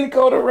play Kenny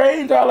Cole the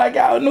Range, y'all like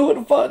y'all knew what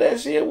the fuck that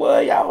shit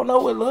was. Y'all don't know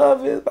what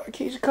love is by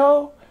Keisha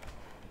Cole.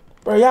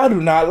 Bro, y'all do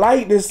not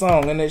like this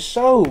song and this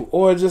show,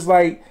 or just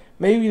like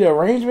maybe the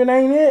arrangement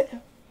ain't it.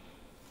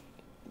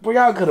 But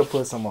y'all could have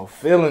put some more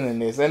feeling in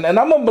this, and I'm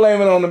gonna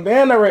blame it on the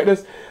band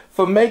directors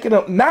for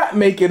not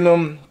making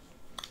them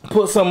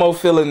put some more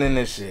feeling in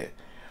this shit.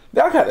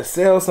 Y'all gotta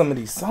sell some of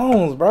these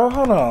songs, bro.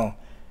 Hold on.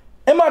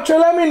 Am I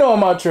tripping? Let me know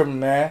am I tripping,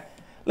 man.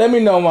 Let me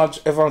know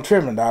if I'm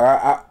tripping,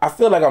 dog. I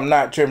feel like I'm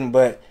not tripping,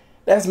 but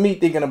that's me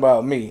thinking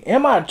about me.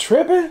 Am I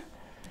tripping?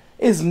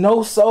 It's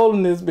no soul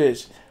in this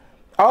bitch.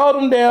 All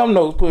them damn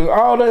notes, putting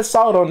all that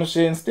salt on the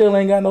shit and still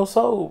ain't got no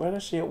soul, bro.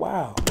 That shit,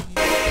 wow.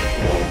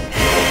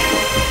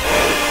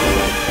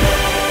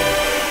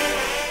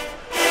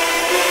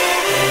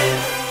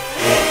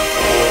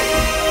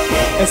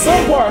 And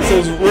some parts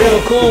is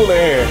real cool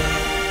there.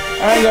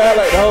 I ain't gonna act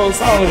like the whole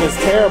song is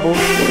terrible.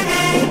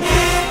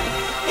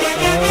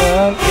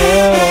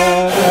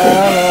 I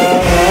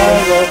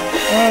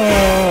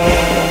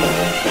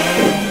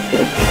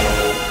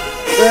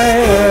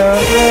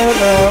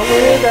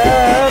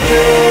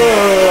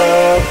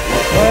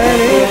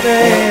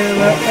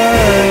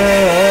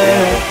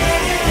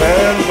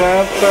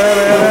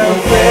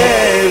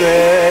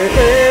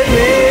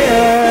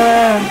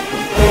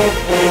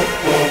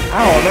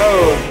don't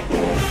know.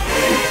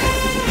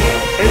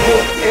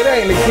 It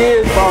ain't the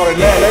kids' fault in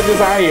that. That's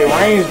just how he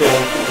arranged it.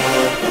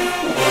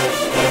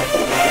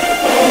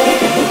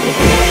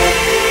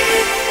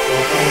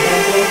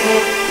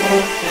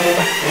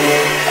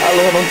 I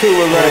love them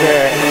tubas right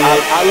there.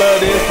 I love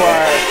this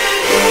part.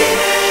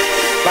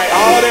 Like,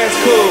 all that's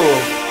cool.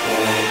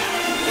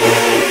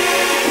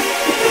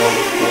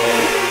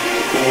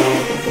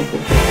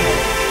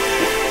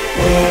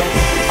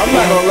 I'm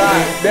not gonna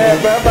lie.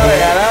 That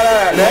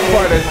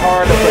part is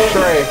hard to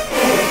portray.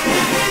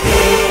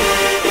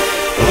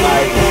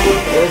 Like,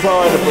 it's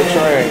hard to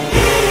portray.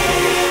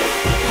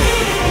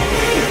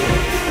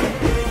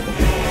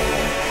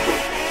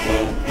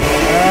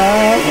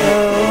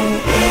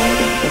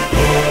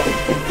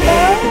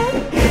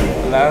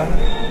 No?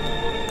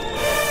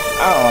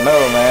 I don't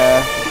know, man.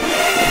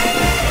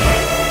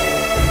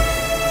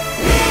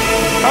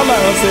 I'm not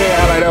gonna say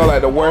how like that was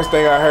like the worst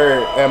thing I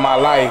heard in my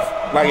life.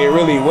 Like, it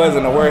really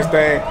wasn't the worst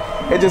thing.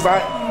 It just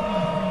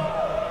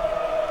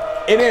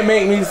it didn't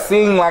make me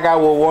sing like I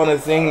would want to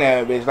sing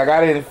that bitch. Like,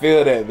 I didn't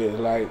feel that bitch.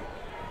 Like,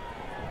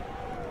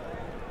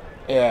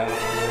 yeah.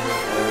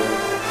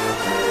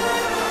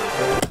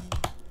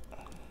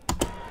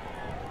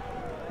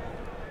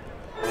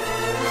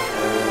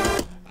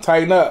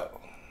 Tighten up.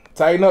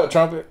 Tighten up,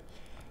 trumpet.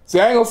 See,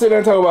 I ain't gonna sit there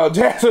and talk about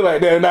Jackson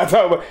like that and not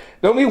talk about,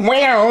 don't be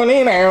wow on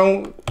in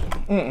now.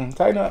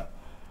 Tighten up.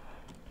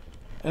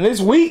 And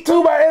it's weak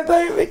too by that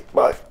thing.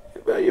 But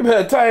you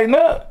better tighten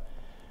up.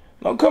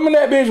 Don't come in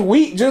that bitch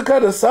weak just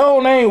cause the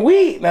sole ain't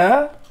weak,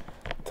 nah.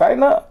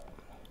 Tighten up.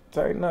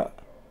 Tighten up.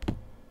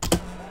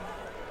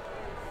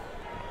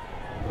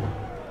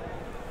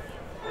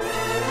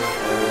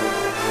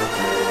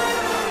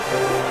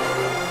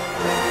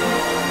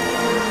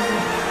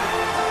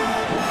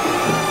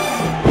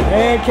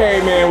 And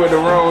came in with the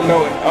wrong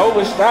note and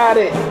overshot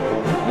it.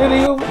 Did he?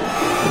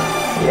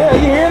 Yeah,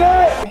 you hear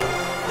that?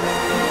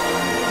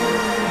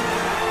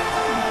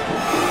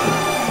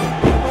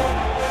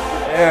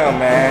 Yeah,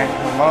 man.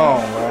 Come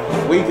on,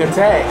 bro. Weak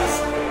attacks.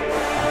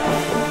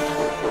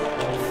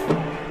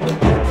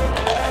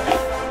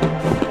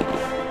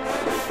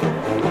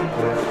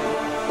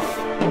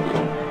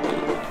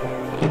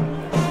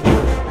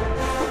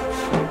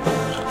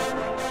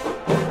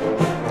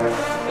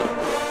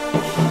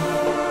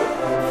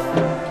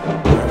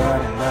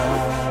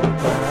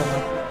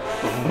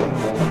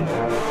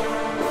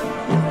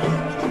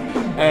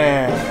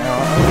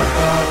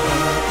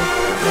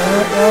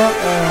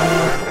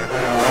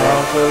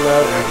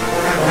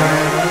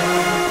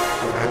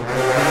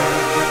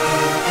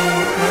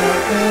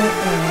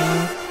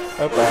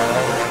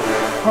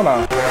 Hold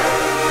on.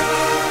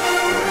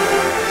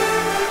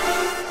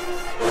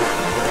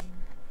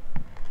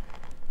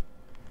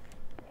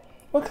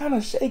 What kind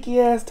of shaky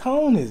ass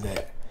tone is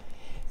that?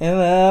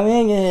 Y'all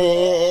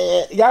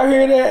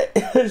hear that?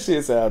 That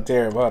shit sound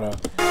terrible. Hold on.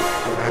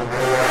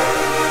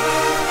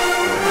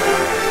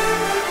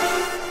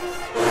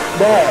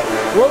 That.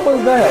 What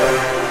was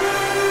that?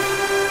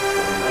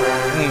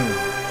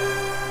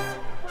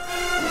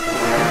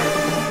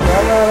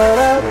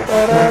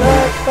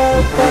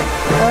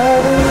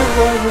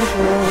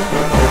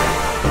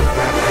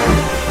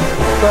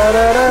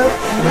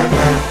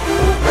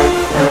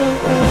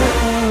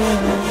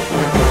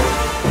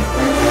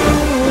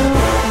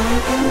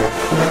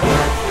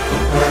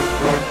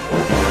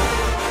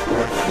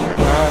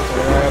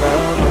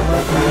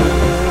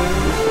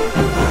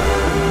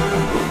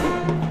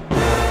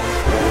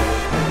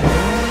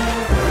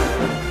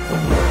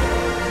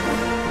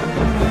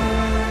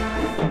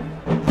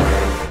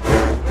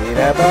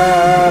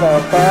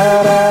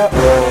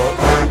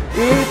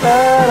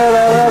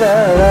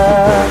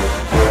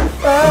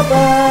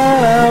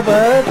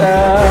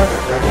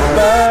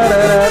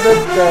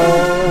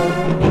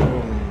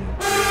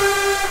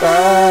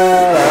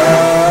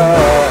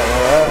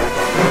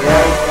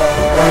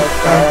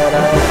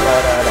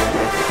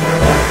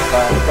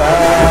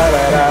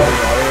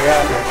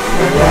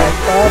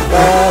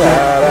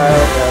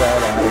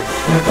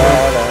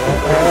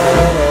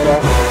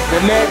 The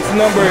next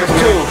number is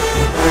 2.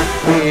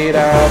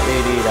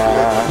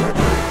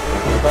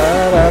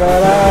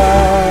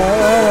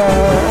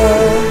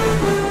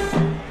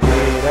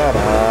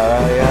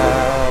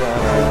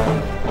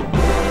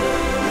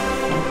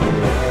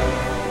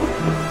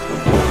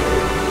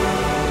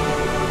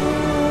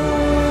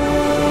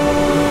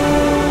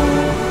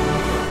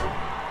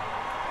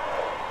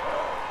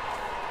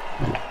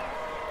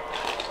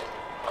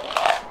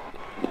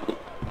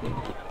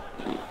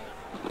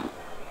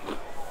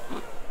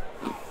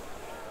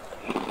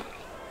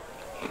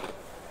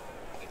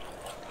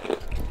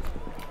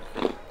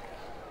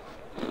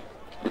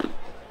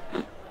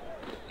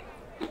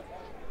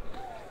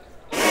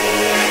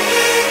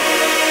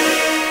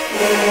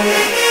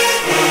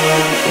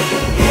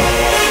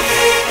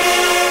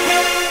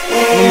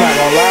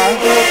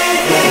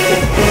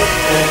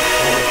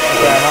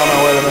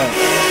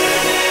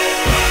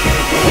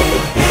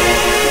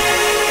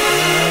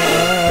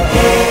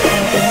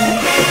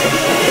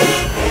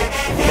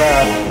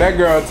 That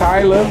girl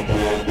Tyler,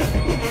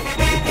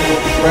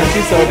 but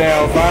she's so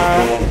damn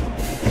fine.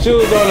 She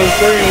was on the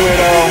screen with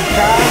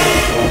Kai.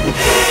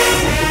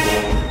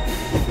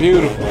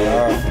 Beautiful.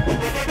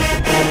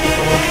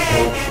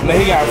 Now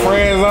he got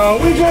friends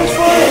on. We just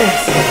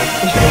friends.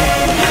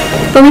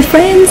 But we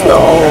friends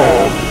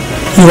though.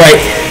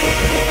 Right.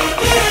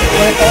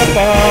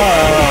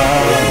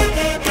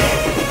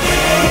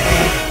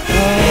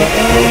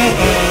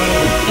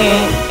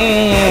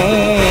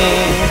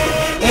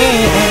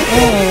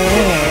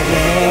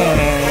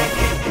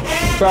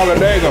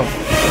 Talladega.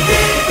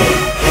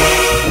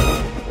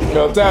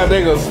 Yo,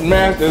 Talladega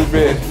smash this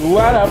bitch.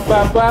 What up,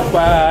 up, up,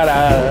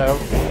 up.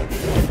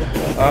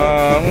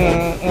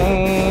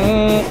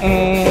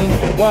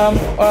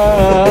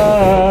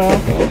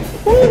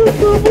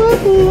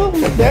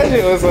 That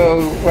shit was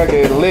so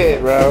fucking lit,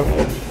 bro.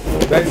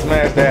 They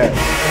smashed that.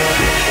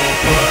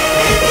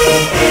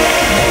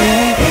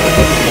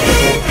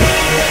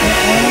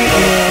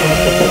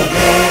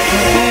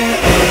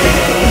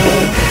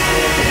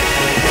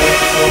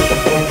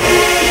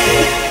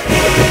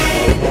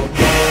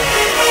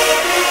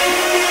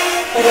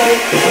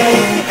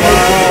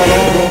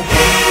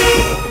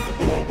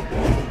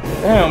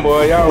 Damn,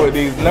 boy, y'all with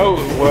these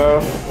notes,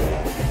 well.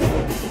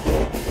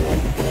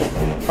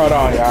 Hold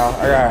on, y'all.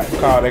 I got a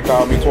call. They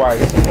called me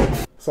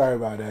twice. Sorry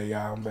about that,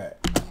 y'all. I'm back.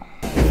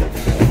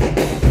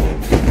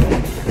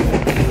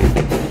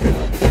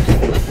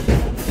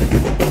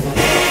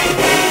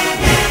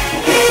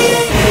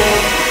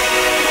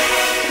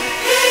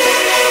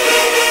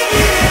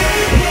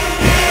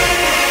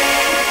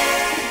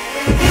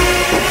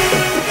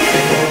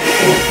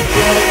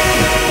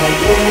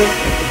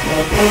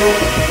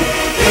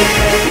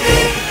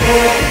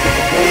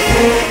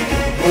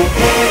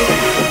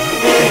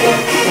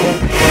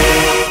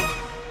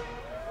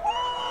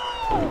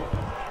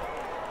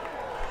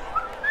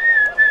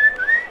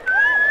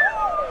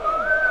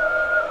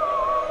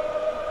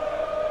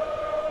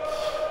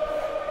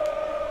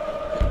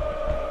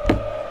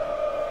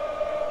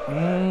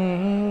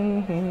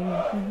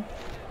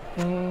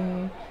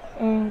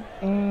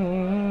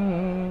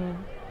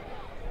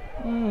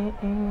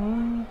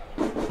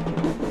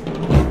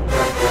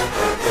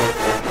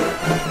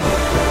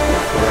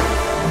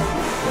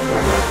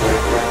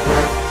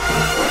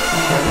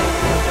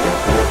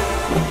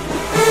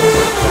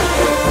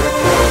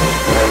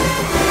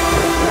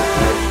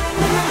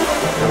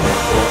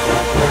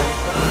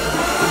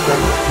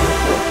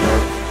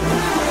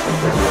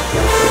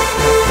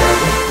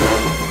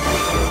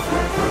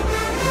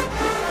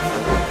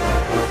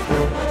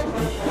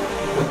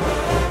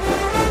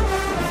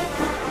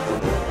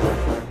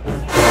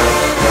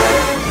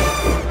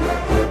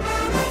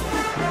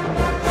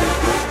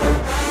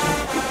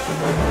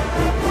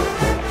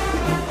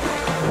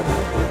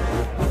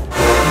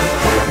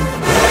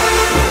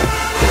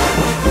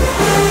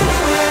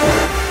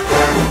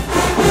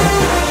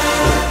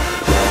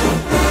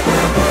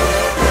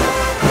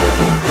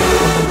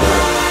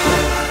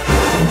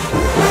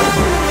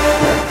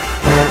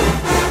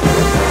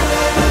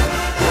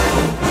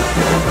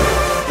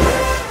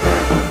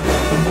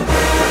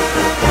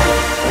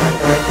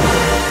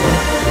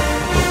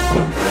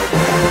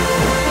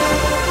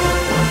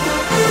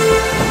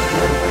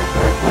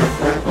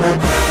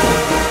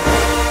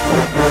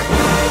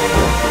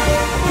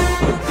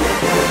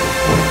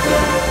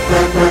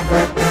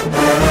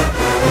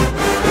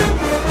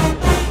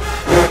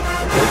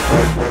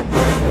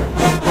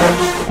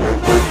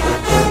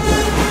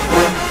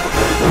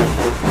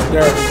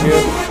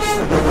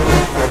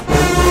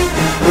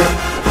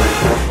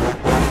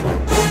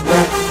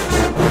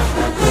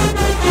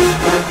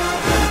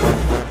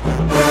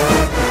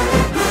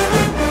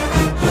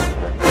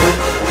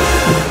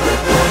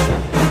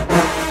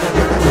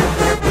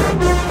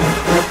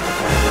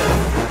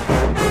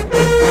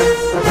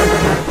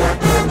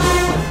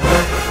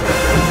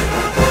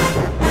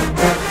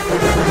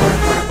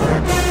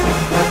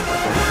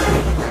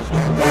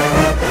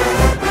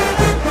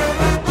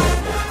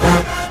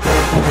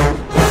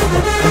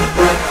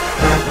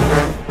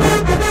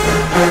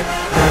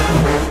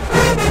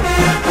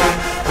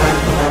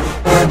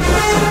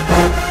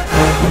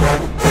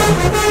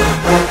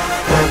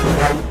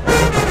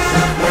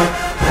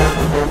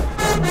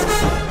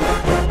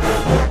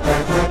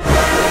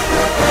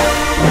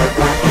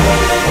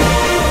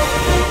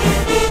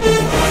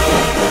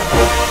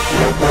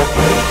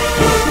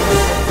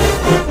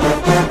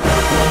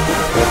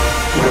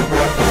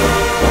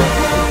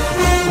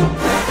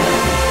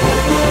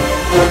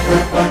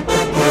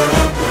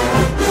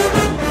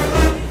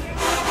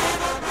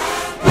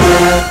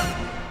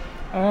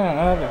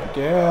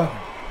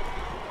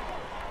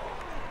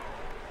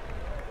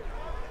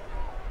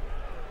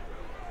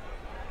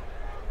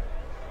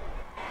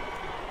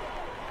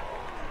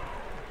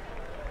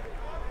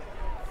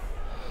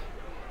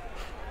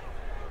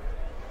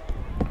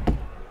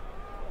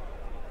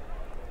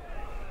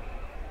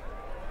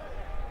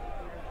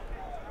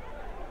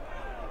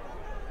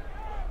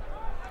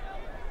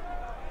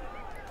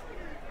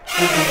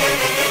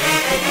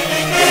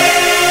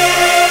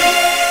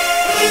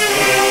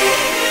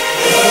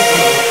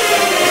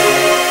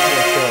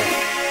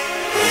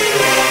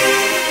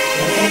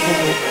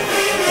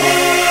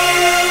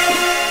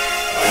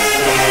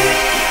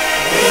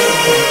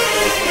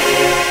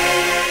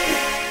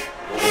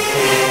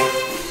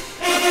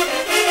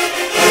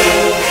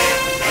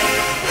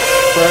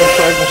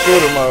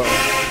 shooter mode.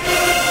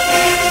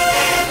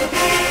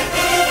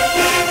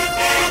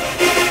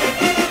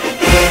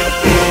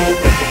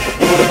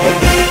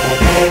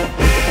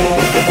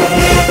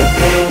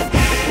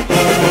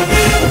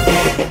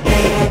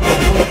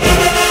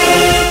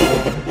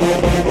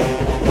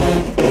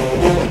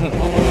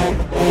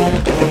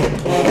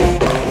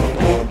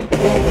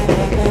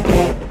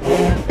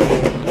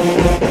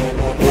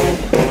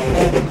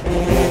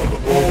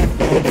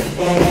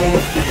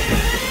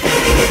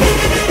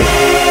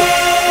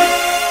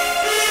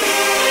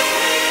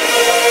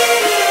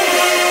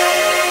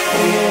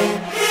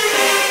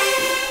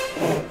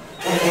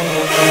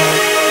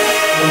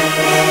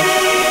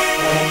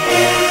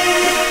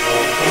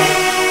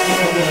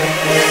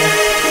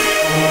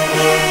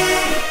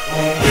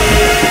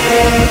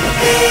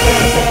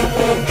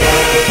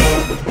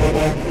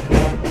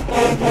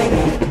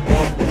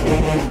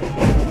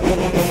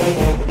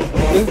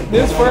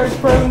 This first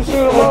person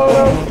shooter mode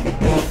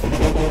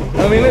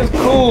though, I mean it's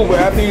cool, but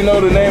after you know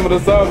the name of the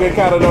song, it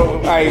kind of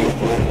don't like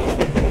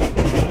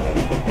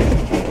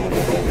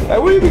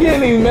where you be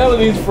getting these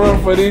melodies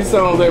from for these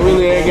songs that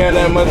really ain't got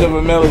that much of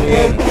a melody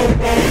in it?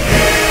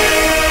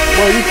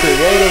 Boy, you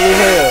creative as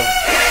hell.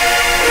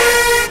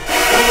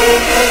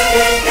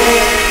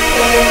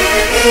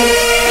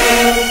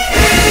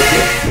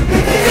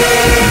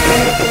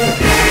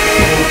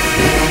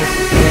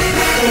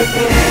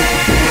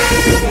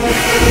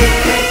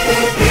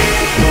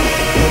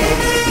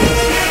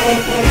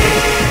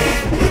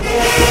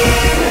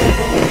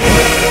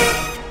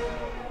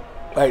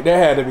 like there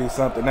had to be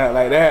something else.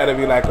 Like there had to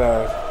be like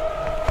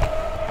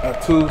a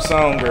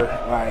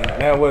two-songer. Like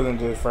that wasn't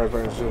just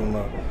first-person shooting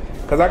up.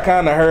 Cause I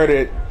kind of heard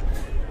it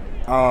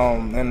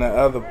in the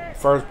other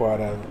first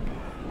part of it.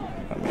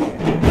 I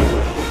mean,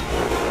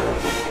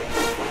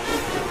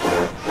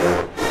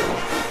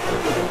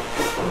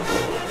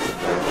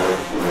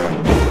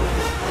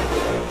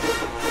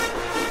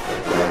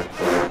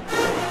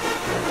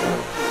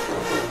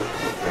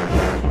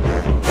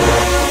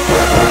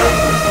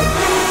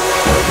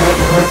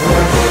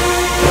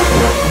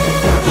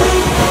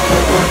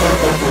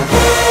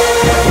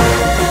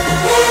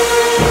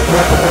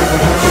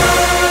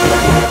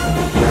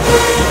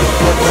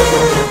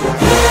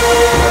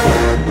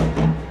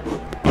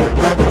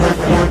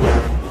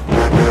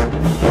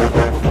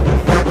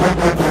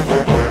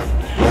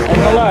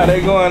 they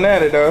going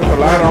at it though. It's a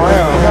lot of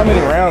rounds. How many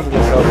rounds is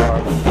it so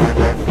far?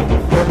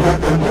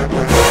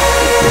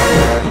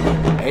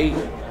 8. 8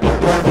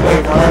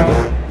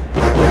 rounds.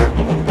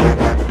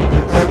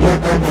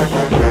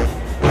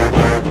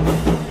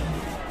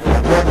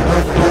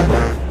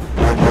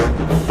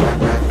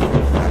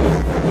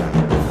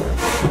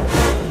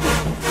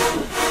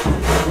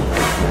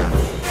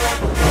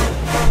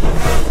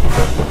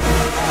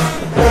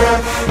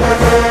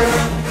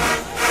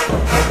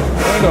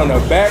 Ain't on the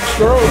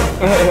backstroke.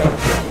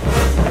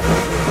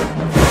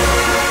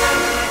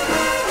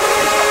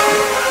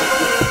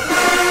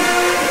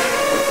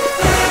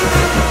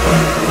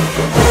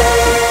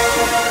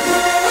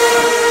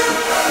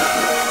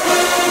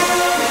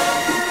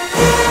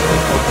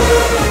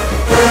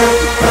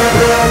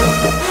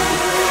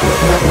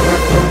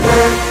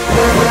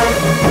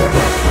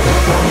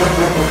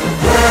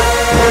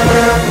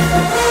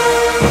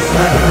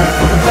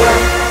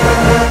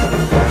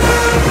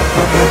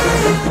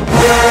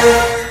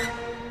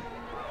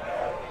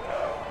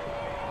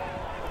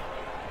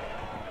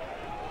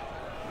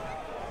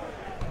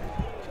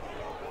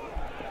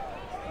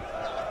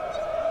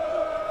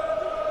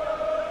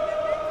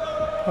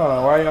 Hold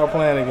on, why y'all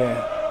playing again?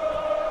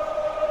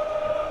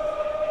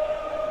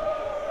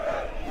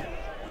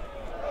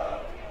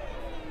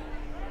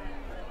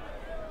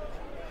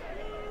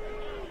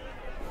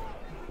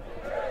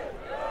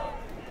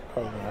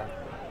 Hold on.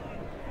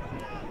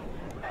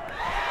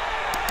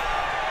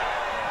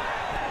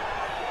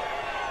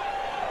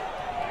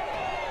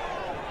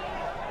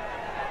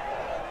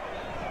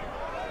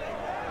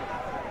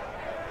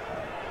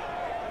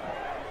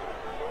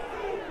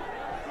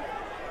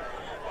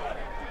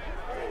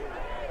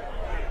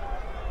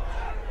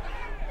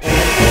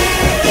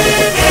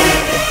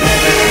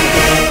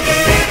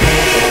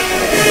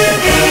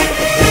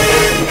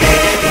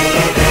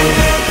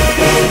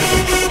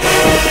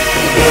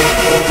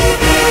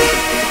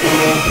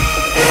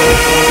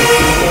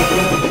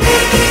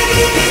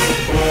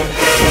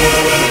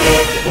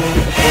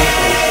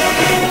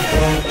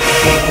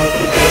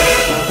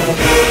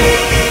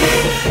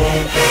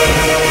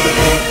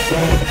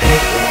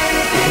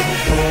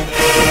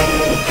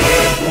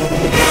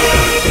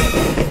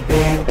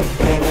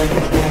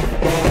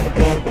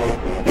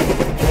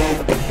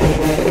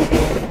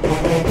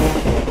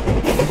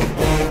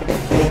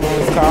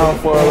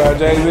 For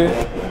JZ.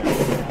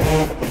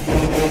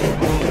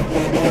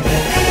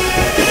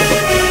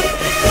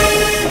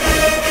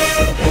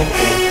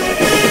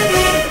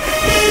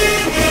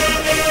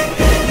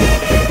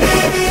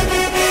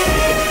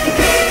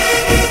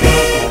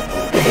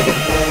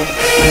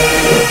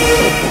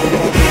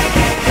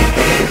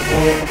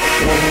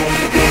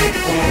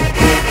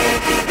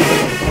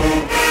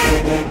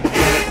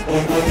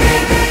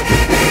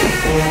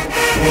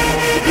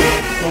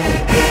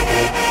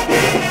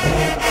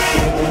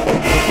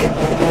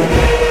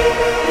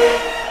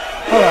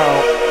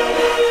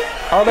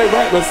 Are they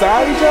right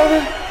beside each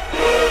other?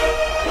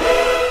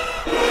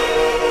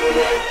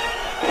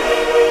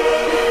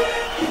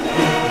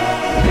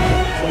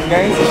 Some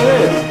gangsta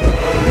shit.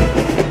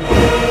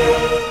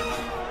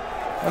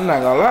 I'm not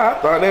gonna lie, I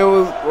thought they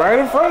was right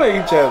in front of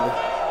each other.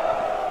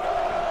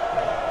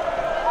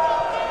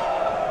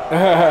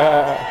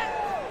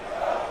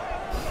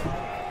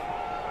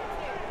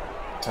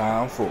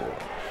 Time for it.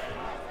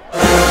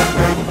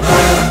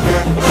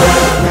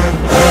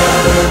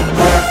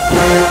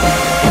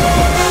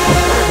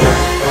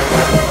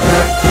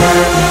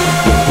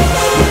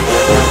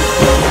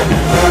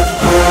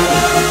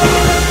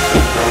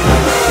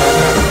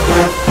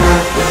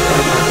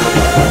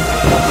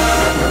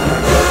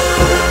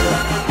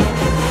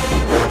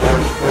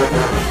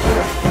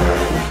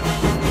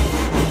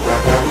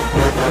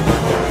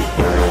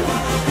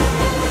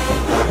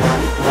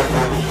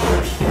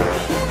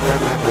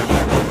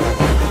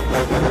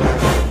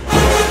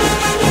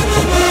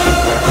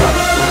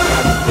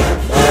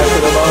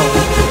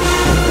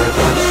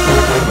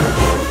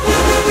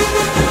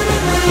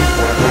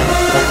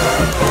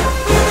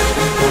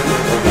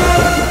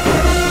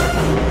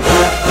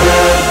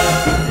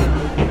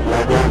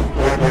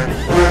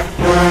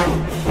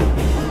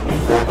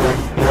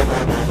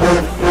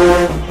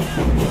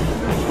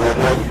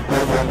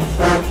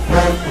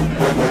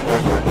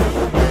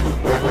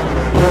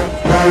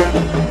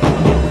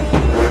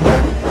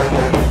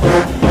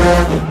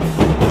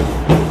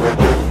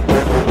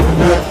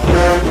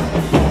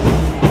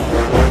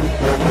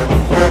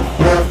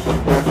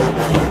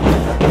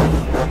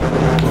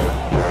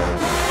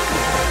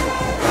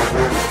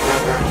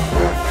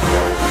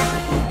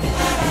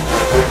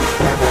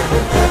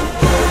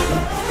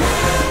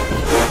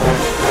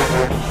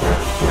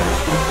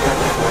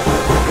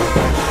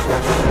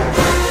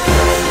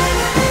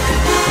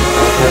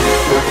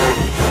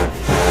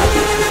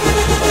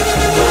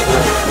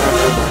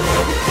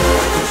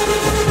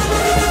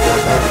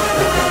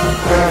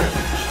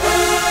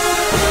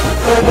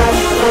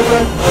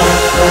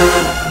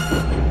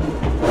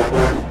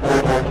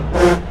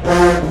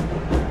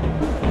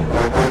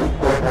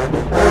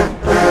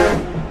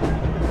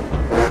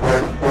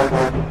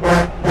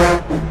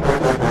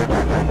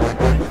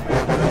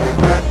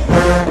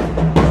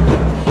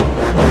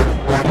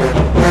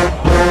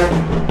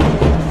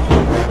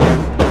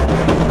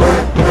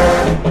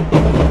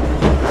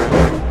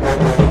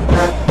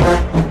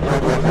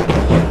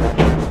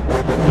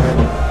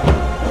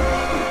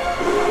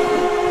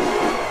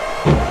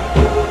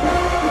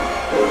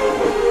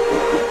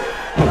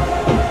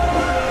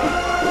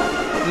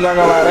 I'm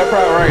not gonna lie, that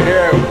part right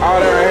there, all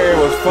that right here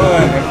was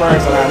fun in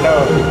person, I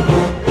know.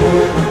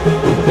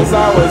 It's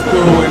always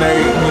cool when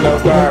they, you know,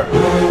 start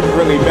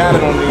really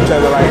battling each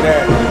other like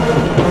that.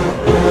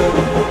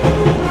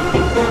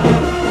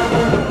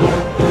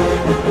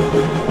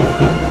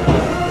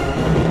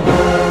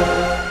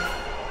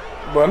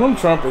 But them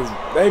trumpets,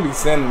 they be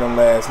sending them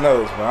last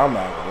notes, but I'm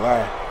not gonna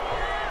lie.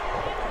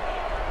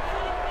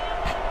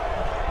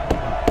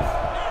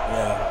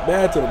 Yeah,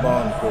 bad to the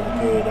bone is pretty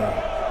good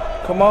though.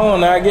 Come on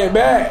now, get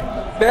back.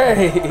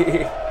 Hey.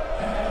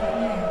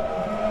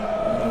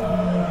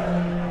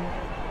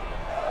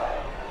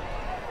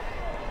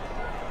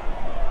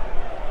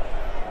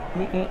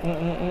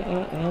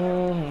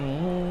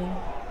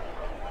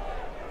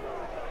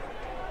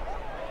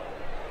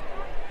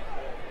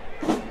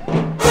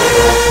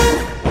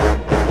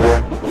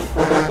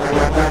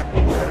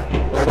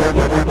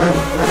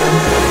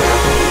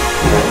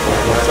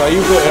 So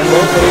you putting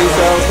both of these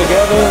songs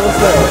together?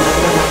 What's up?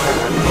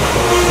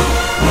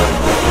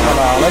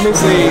 Let me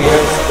see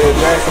if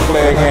Jackson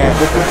play again.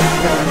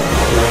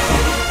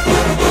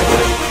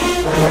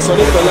 So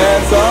this is the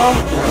last song?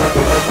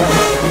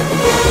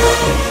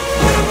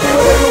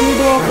 What they gonna be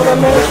doing for the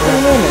last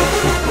 3 minutes?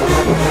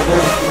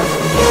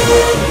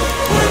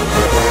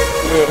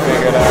 We'll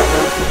figure it out.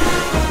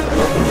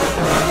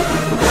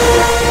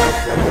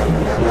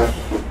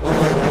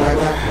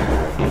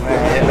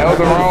 Man, that was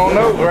the wrong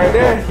note right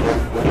there.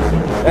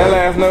 That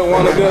last note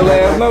wasn't a good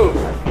last note.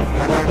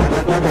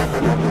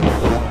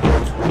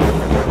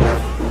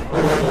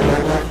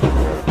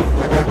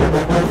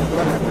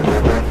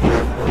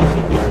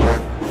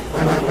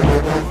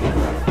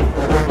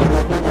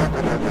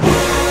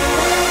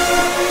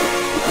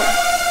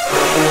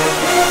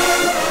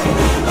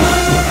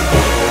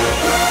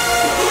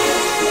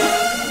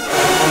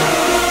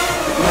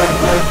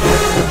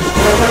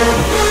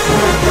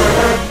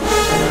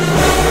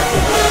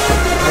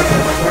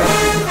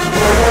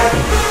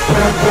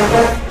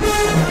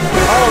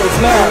 Oh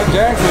snap,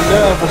 Jackson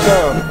done for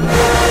sure.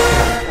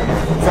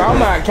 So I'm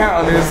not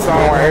counting this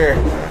song right here.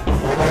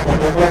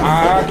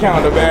 I'll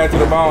count the bad to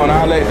the bone.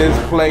 I'll let this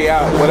play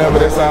out, whatever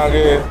this song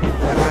is.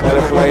 Let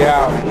it play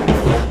out.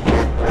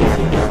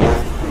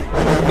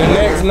 The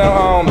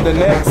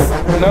next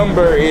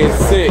number is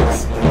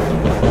 6.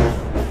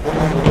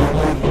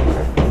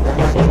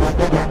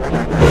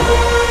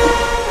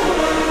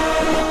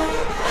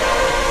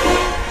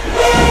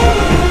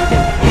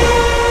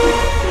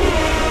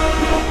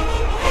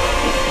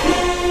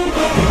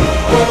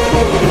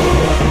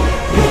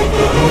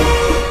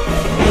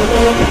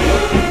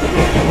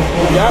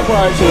 Y'all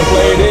probably should have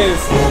played this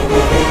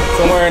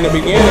somewhere in the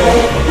beginning.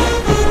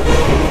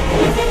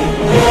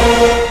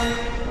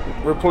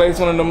 Replace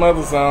one of them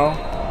other songs.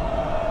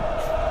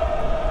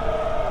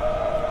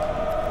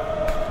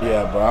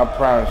 Yeah, bro, I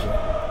promise you.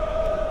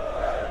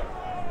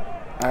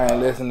 I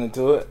ain't listening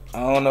to it. I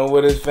don't know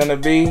what it's finna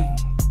be.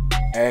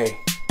 Hey,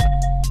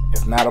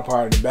 it's not a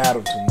part of the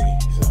battle to me.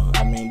 So,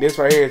 I mean, this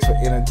right here is for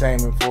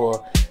entertainment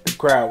for the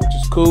crowd, which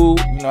is cool.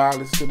 You know, I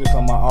listen to this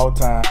on my all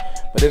time.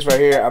 But this right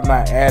here, I'm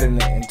not adding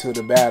it into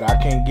the battle. I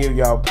can't give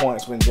y'all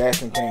points when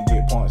Jackson can't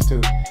get points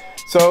too.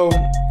 So,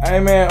 hey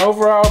man,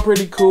 overall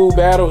pretty cool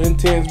battle,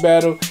 intense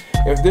battle.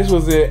 If this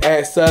was it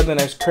at Southern,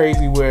 that's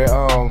crazy where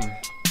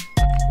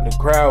the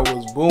crowd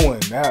was booing.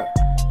 That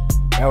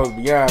was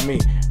beyond me.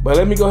 But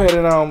let me go ahead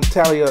and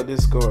tally up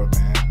this score,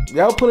 man.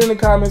 Y'all put in the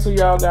comments who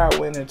y'all got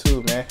winning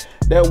too, man.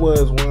 That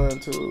was 1,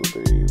 2,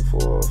 3,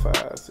 4,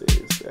 5,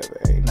 6,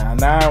 7, 8, 9.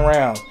 9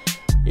 rounds.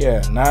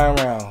 Yeah, 9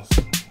 rounds.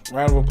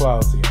 Round of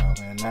applause to y'all,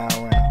 man.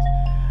 9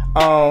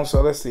 rounds.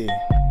 So let's see.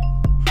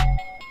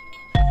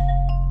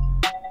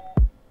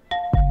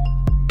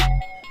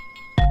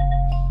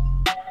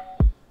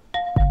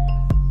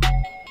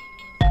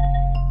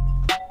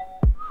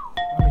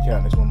 Let me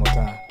count this one more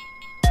time.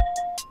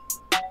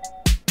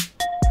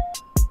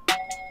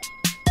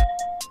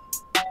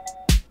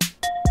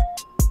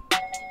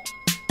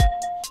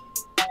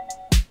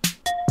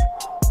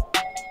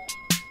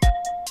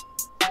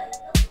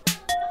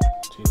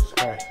 Jesus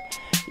Christ.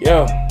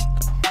 Yo,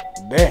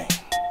 dang.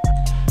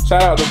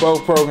 Shout out to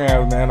both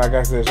programs, man. Like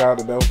I said, shout out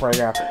to both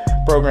programs.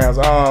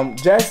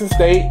 Jackson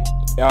State,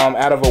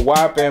 out of a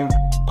whopping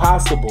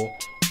possible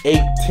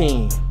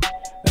 18.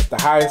 That's the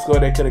highest score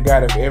they could have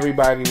got if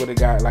everybody would have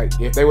got, like,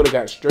 if they would have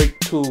got straight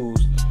 2s,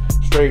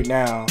 straight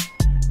down,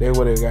 they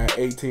would have got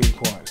 18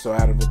 points. So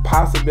out of the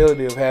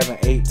possibility of having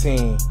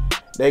 18,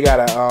 they got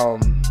a,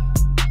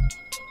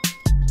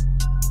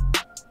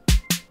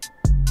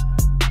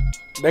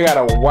 They got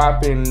a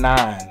whopping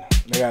 9.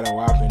 They got a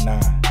whopping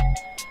 9.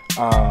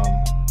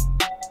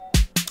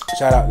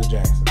 Shout out to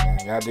Jackson, man.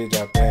 Y'all did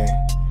y'all thing.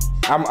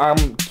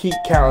 I'm keep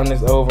counting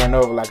this over and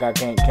over like I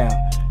can't count.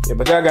 Yeah,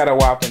 but y'all got a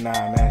whopping 9,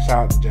 man.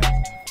 Shout out to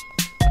Jackson.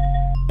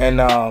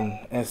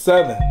 And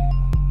Southern.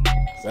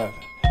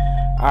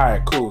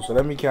 Alright, cool. So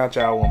let me count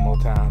y'all one more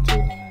time too,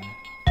 man.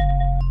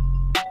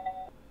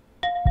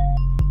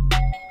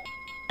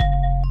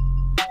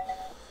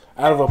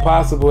 Out of a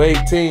possible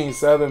 18,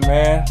 Southern,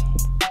 man.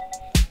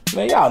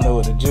 Man, y'all know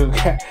what the Juke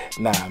got.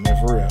 Nah, man,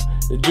 for real.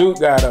 The Juke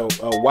got a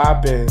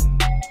whopping.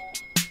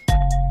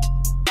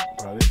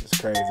 Bro, this is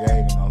crazy. I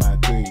ain't even gonna lie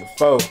to you.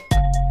 4.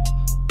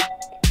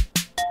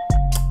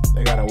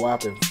 They got a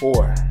whopping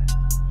 4.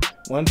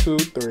 1, 2,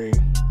 3,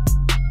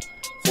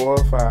 4,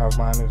 5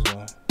 minus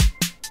 1.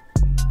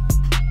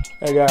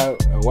 They got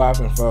a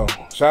whopping 4.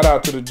 Shout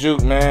out to the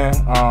Juke, man.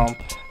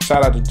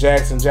 Shout out to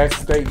Jackson.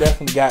 Jackson State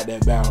definitely got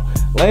that battle.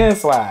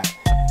 Landslide.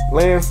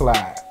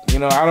 You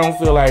know, I don't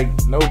feel like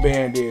no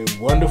band did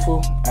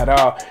wonderful at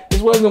all.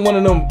 This wasn't one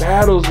of them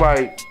battles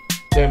like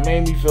that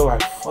made me feel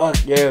like, fuck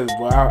yes,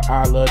 bro.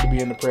 I love to be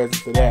in the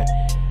presence of that.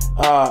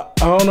 I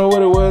don't know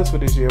what it was for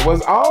this year.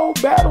 Was all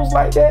battles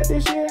like that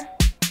this year?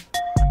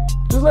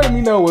 Just let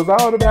me know. Was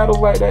all the battles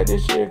like that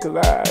this year? Cause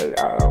I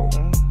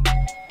don't.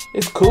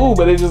 It's cool,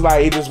 but it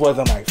just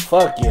wasn't like,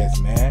 fuck yes,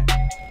 man.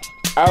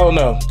 I don't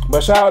know.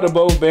 But shout out to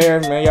both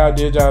bands, man. Y'all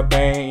did y'all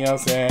thing, you know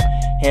what I'm saying?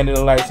 Handled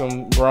it like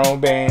some grown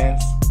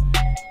bands.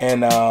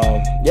 And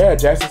yeah,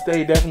 Jackson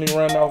State definitely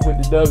run off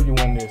with the W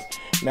on this.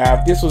 Now,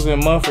 if this was in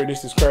Mumford,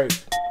 this is crazy.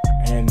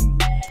 And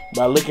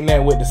by looking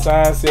at what the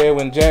sign said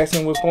when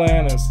Jackson was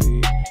playing, let's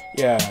see.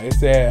 Yeah, it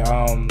said,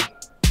 what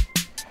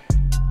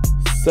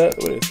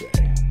did it say?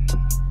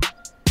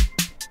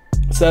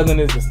 Southern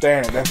is the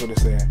standard. That's what it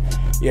said.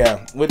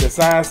 Yeah, with the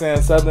sign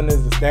saying Southern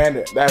is the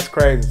standard, that's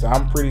crazy. So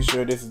I'm pretty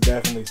sure this is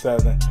definitely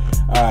Southern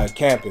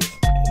campus.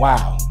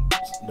 Wow.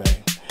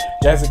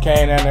 Jackson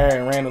came down there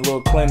and ran a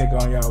little clinic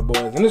on y'all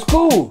boys. And it's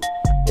cool.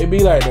 It be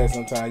like that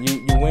sometimes.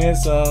 You win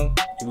some,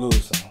 you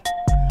lose some.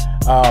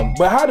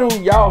 But how do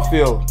y'all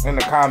feel in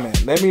the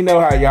comments? Let me know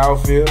how y'all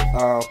feel.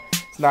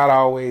 It's not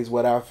always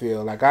what I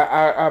feel. Like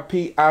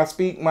I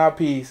speak my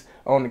piece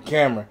on the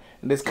camera.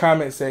 And this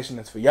comment section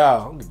is for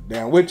y'all.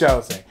 Damn, what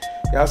y'all say?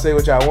 Y'all say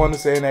what y'all want to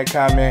say in that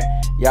comment.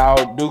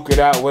 Y'all duke it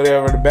out,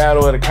 whatever. The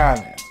battle of the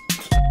comments.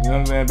 You know what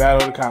I'm saying?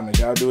 Battle of the comments.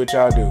 Y'all do what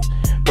y'all do.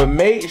 But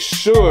make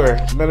sure,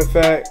 matter of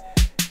fact,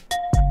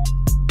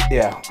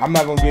 yeah, I'm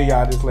not going to give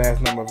y'all this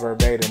last number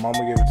verbatim. I'm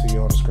going to give it to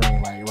you on the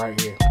screen, like right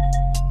here.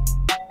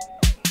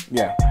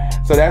 Yeah,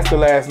 so that's the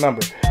last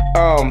number.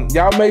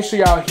 Y'all make sure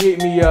y'all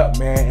hit me up,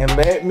 man, and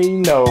let me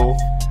know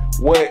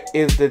what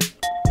is the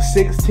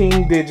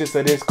 16 digits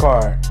of this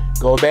card.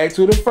 Go back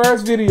to the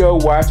first video,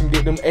 watch and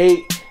get them 8,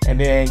 and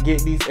then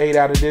get these 8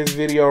 out of this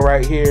video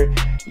right here.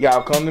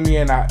 Y'all come to me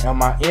on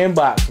my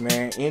inbox,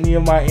 man. Any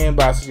of my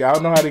inboxes,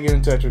 y'all know how to get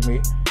in touch with me.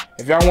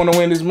 If y'all want to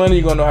win this money,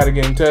 you're going to know how to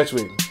get in touch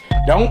with me.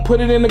 Don't put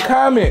it in the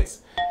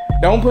comments.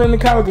 Don't put it in the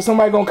comments because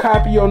somebody going to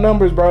copy your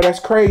numbers, bro. That's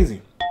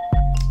crazy.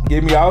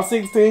 Give me all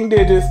 16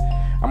 digits.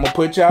 I'm going to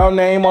put y'all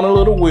name on a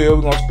little wheel.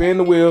 We're going to spin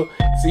the wheel,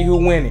 see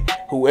who win it.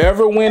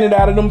 Whoever win it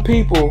out of them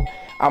people,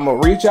 I'm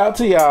going to reach out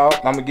to y'all.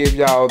 I'm going to give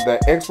y'all the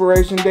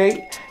expiration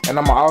date. And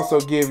I'm going to also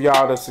give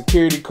y'all the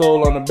security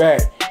code on the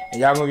back. And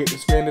y'all going to get to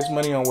spend this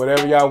money on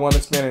whatever y'all want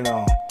to spend it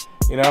on.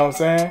 You know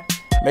what I'm saying?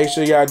 Make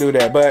sure y'all do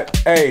that. But,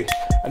 hey,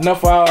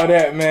 enough of all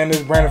that, man. This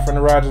is Brandon from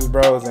the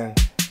Rogersbros, and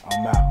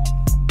I'm out.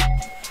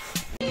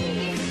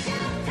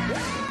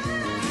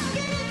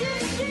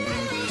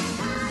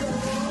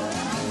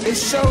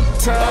 It's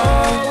showtime.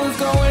 Oh, it's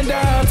going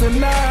down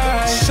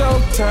tonight.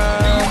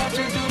 Showtime. What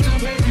you do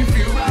to make you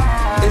feel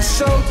right?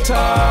 It's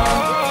showtime.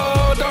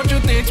 Oh, don't you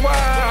think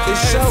twice?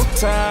 It's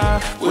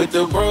showtime with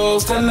the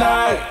bros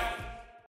tonight.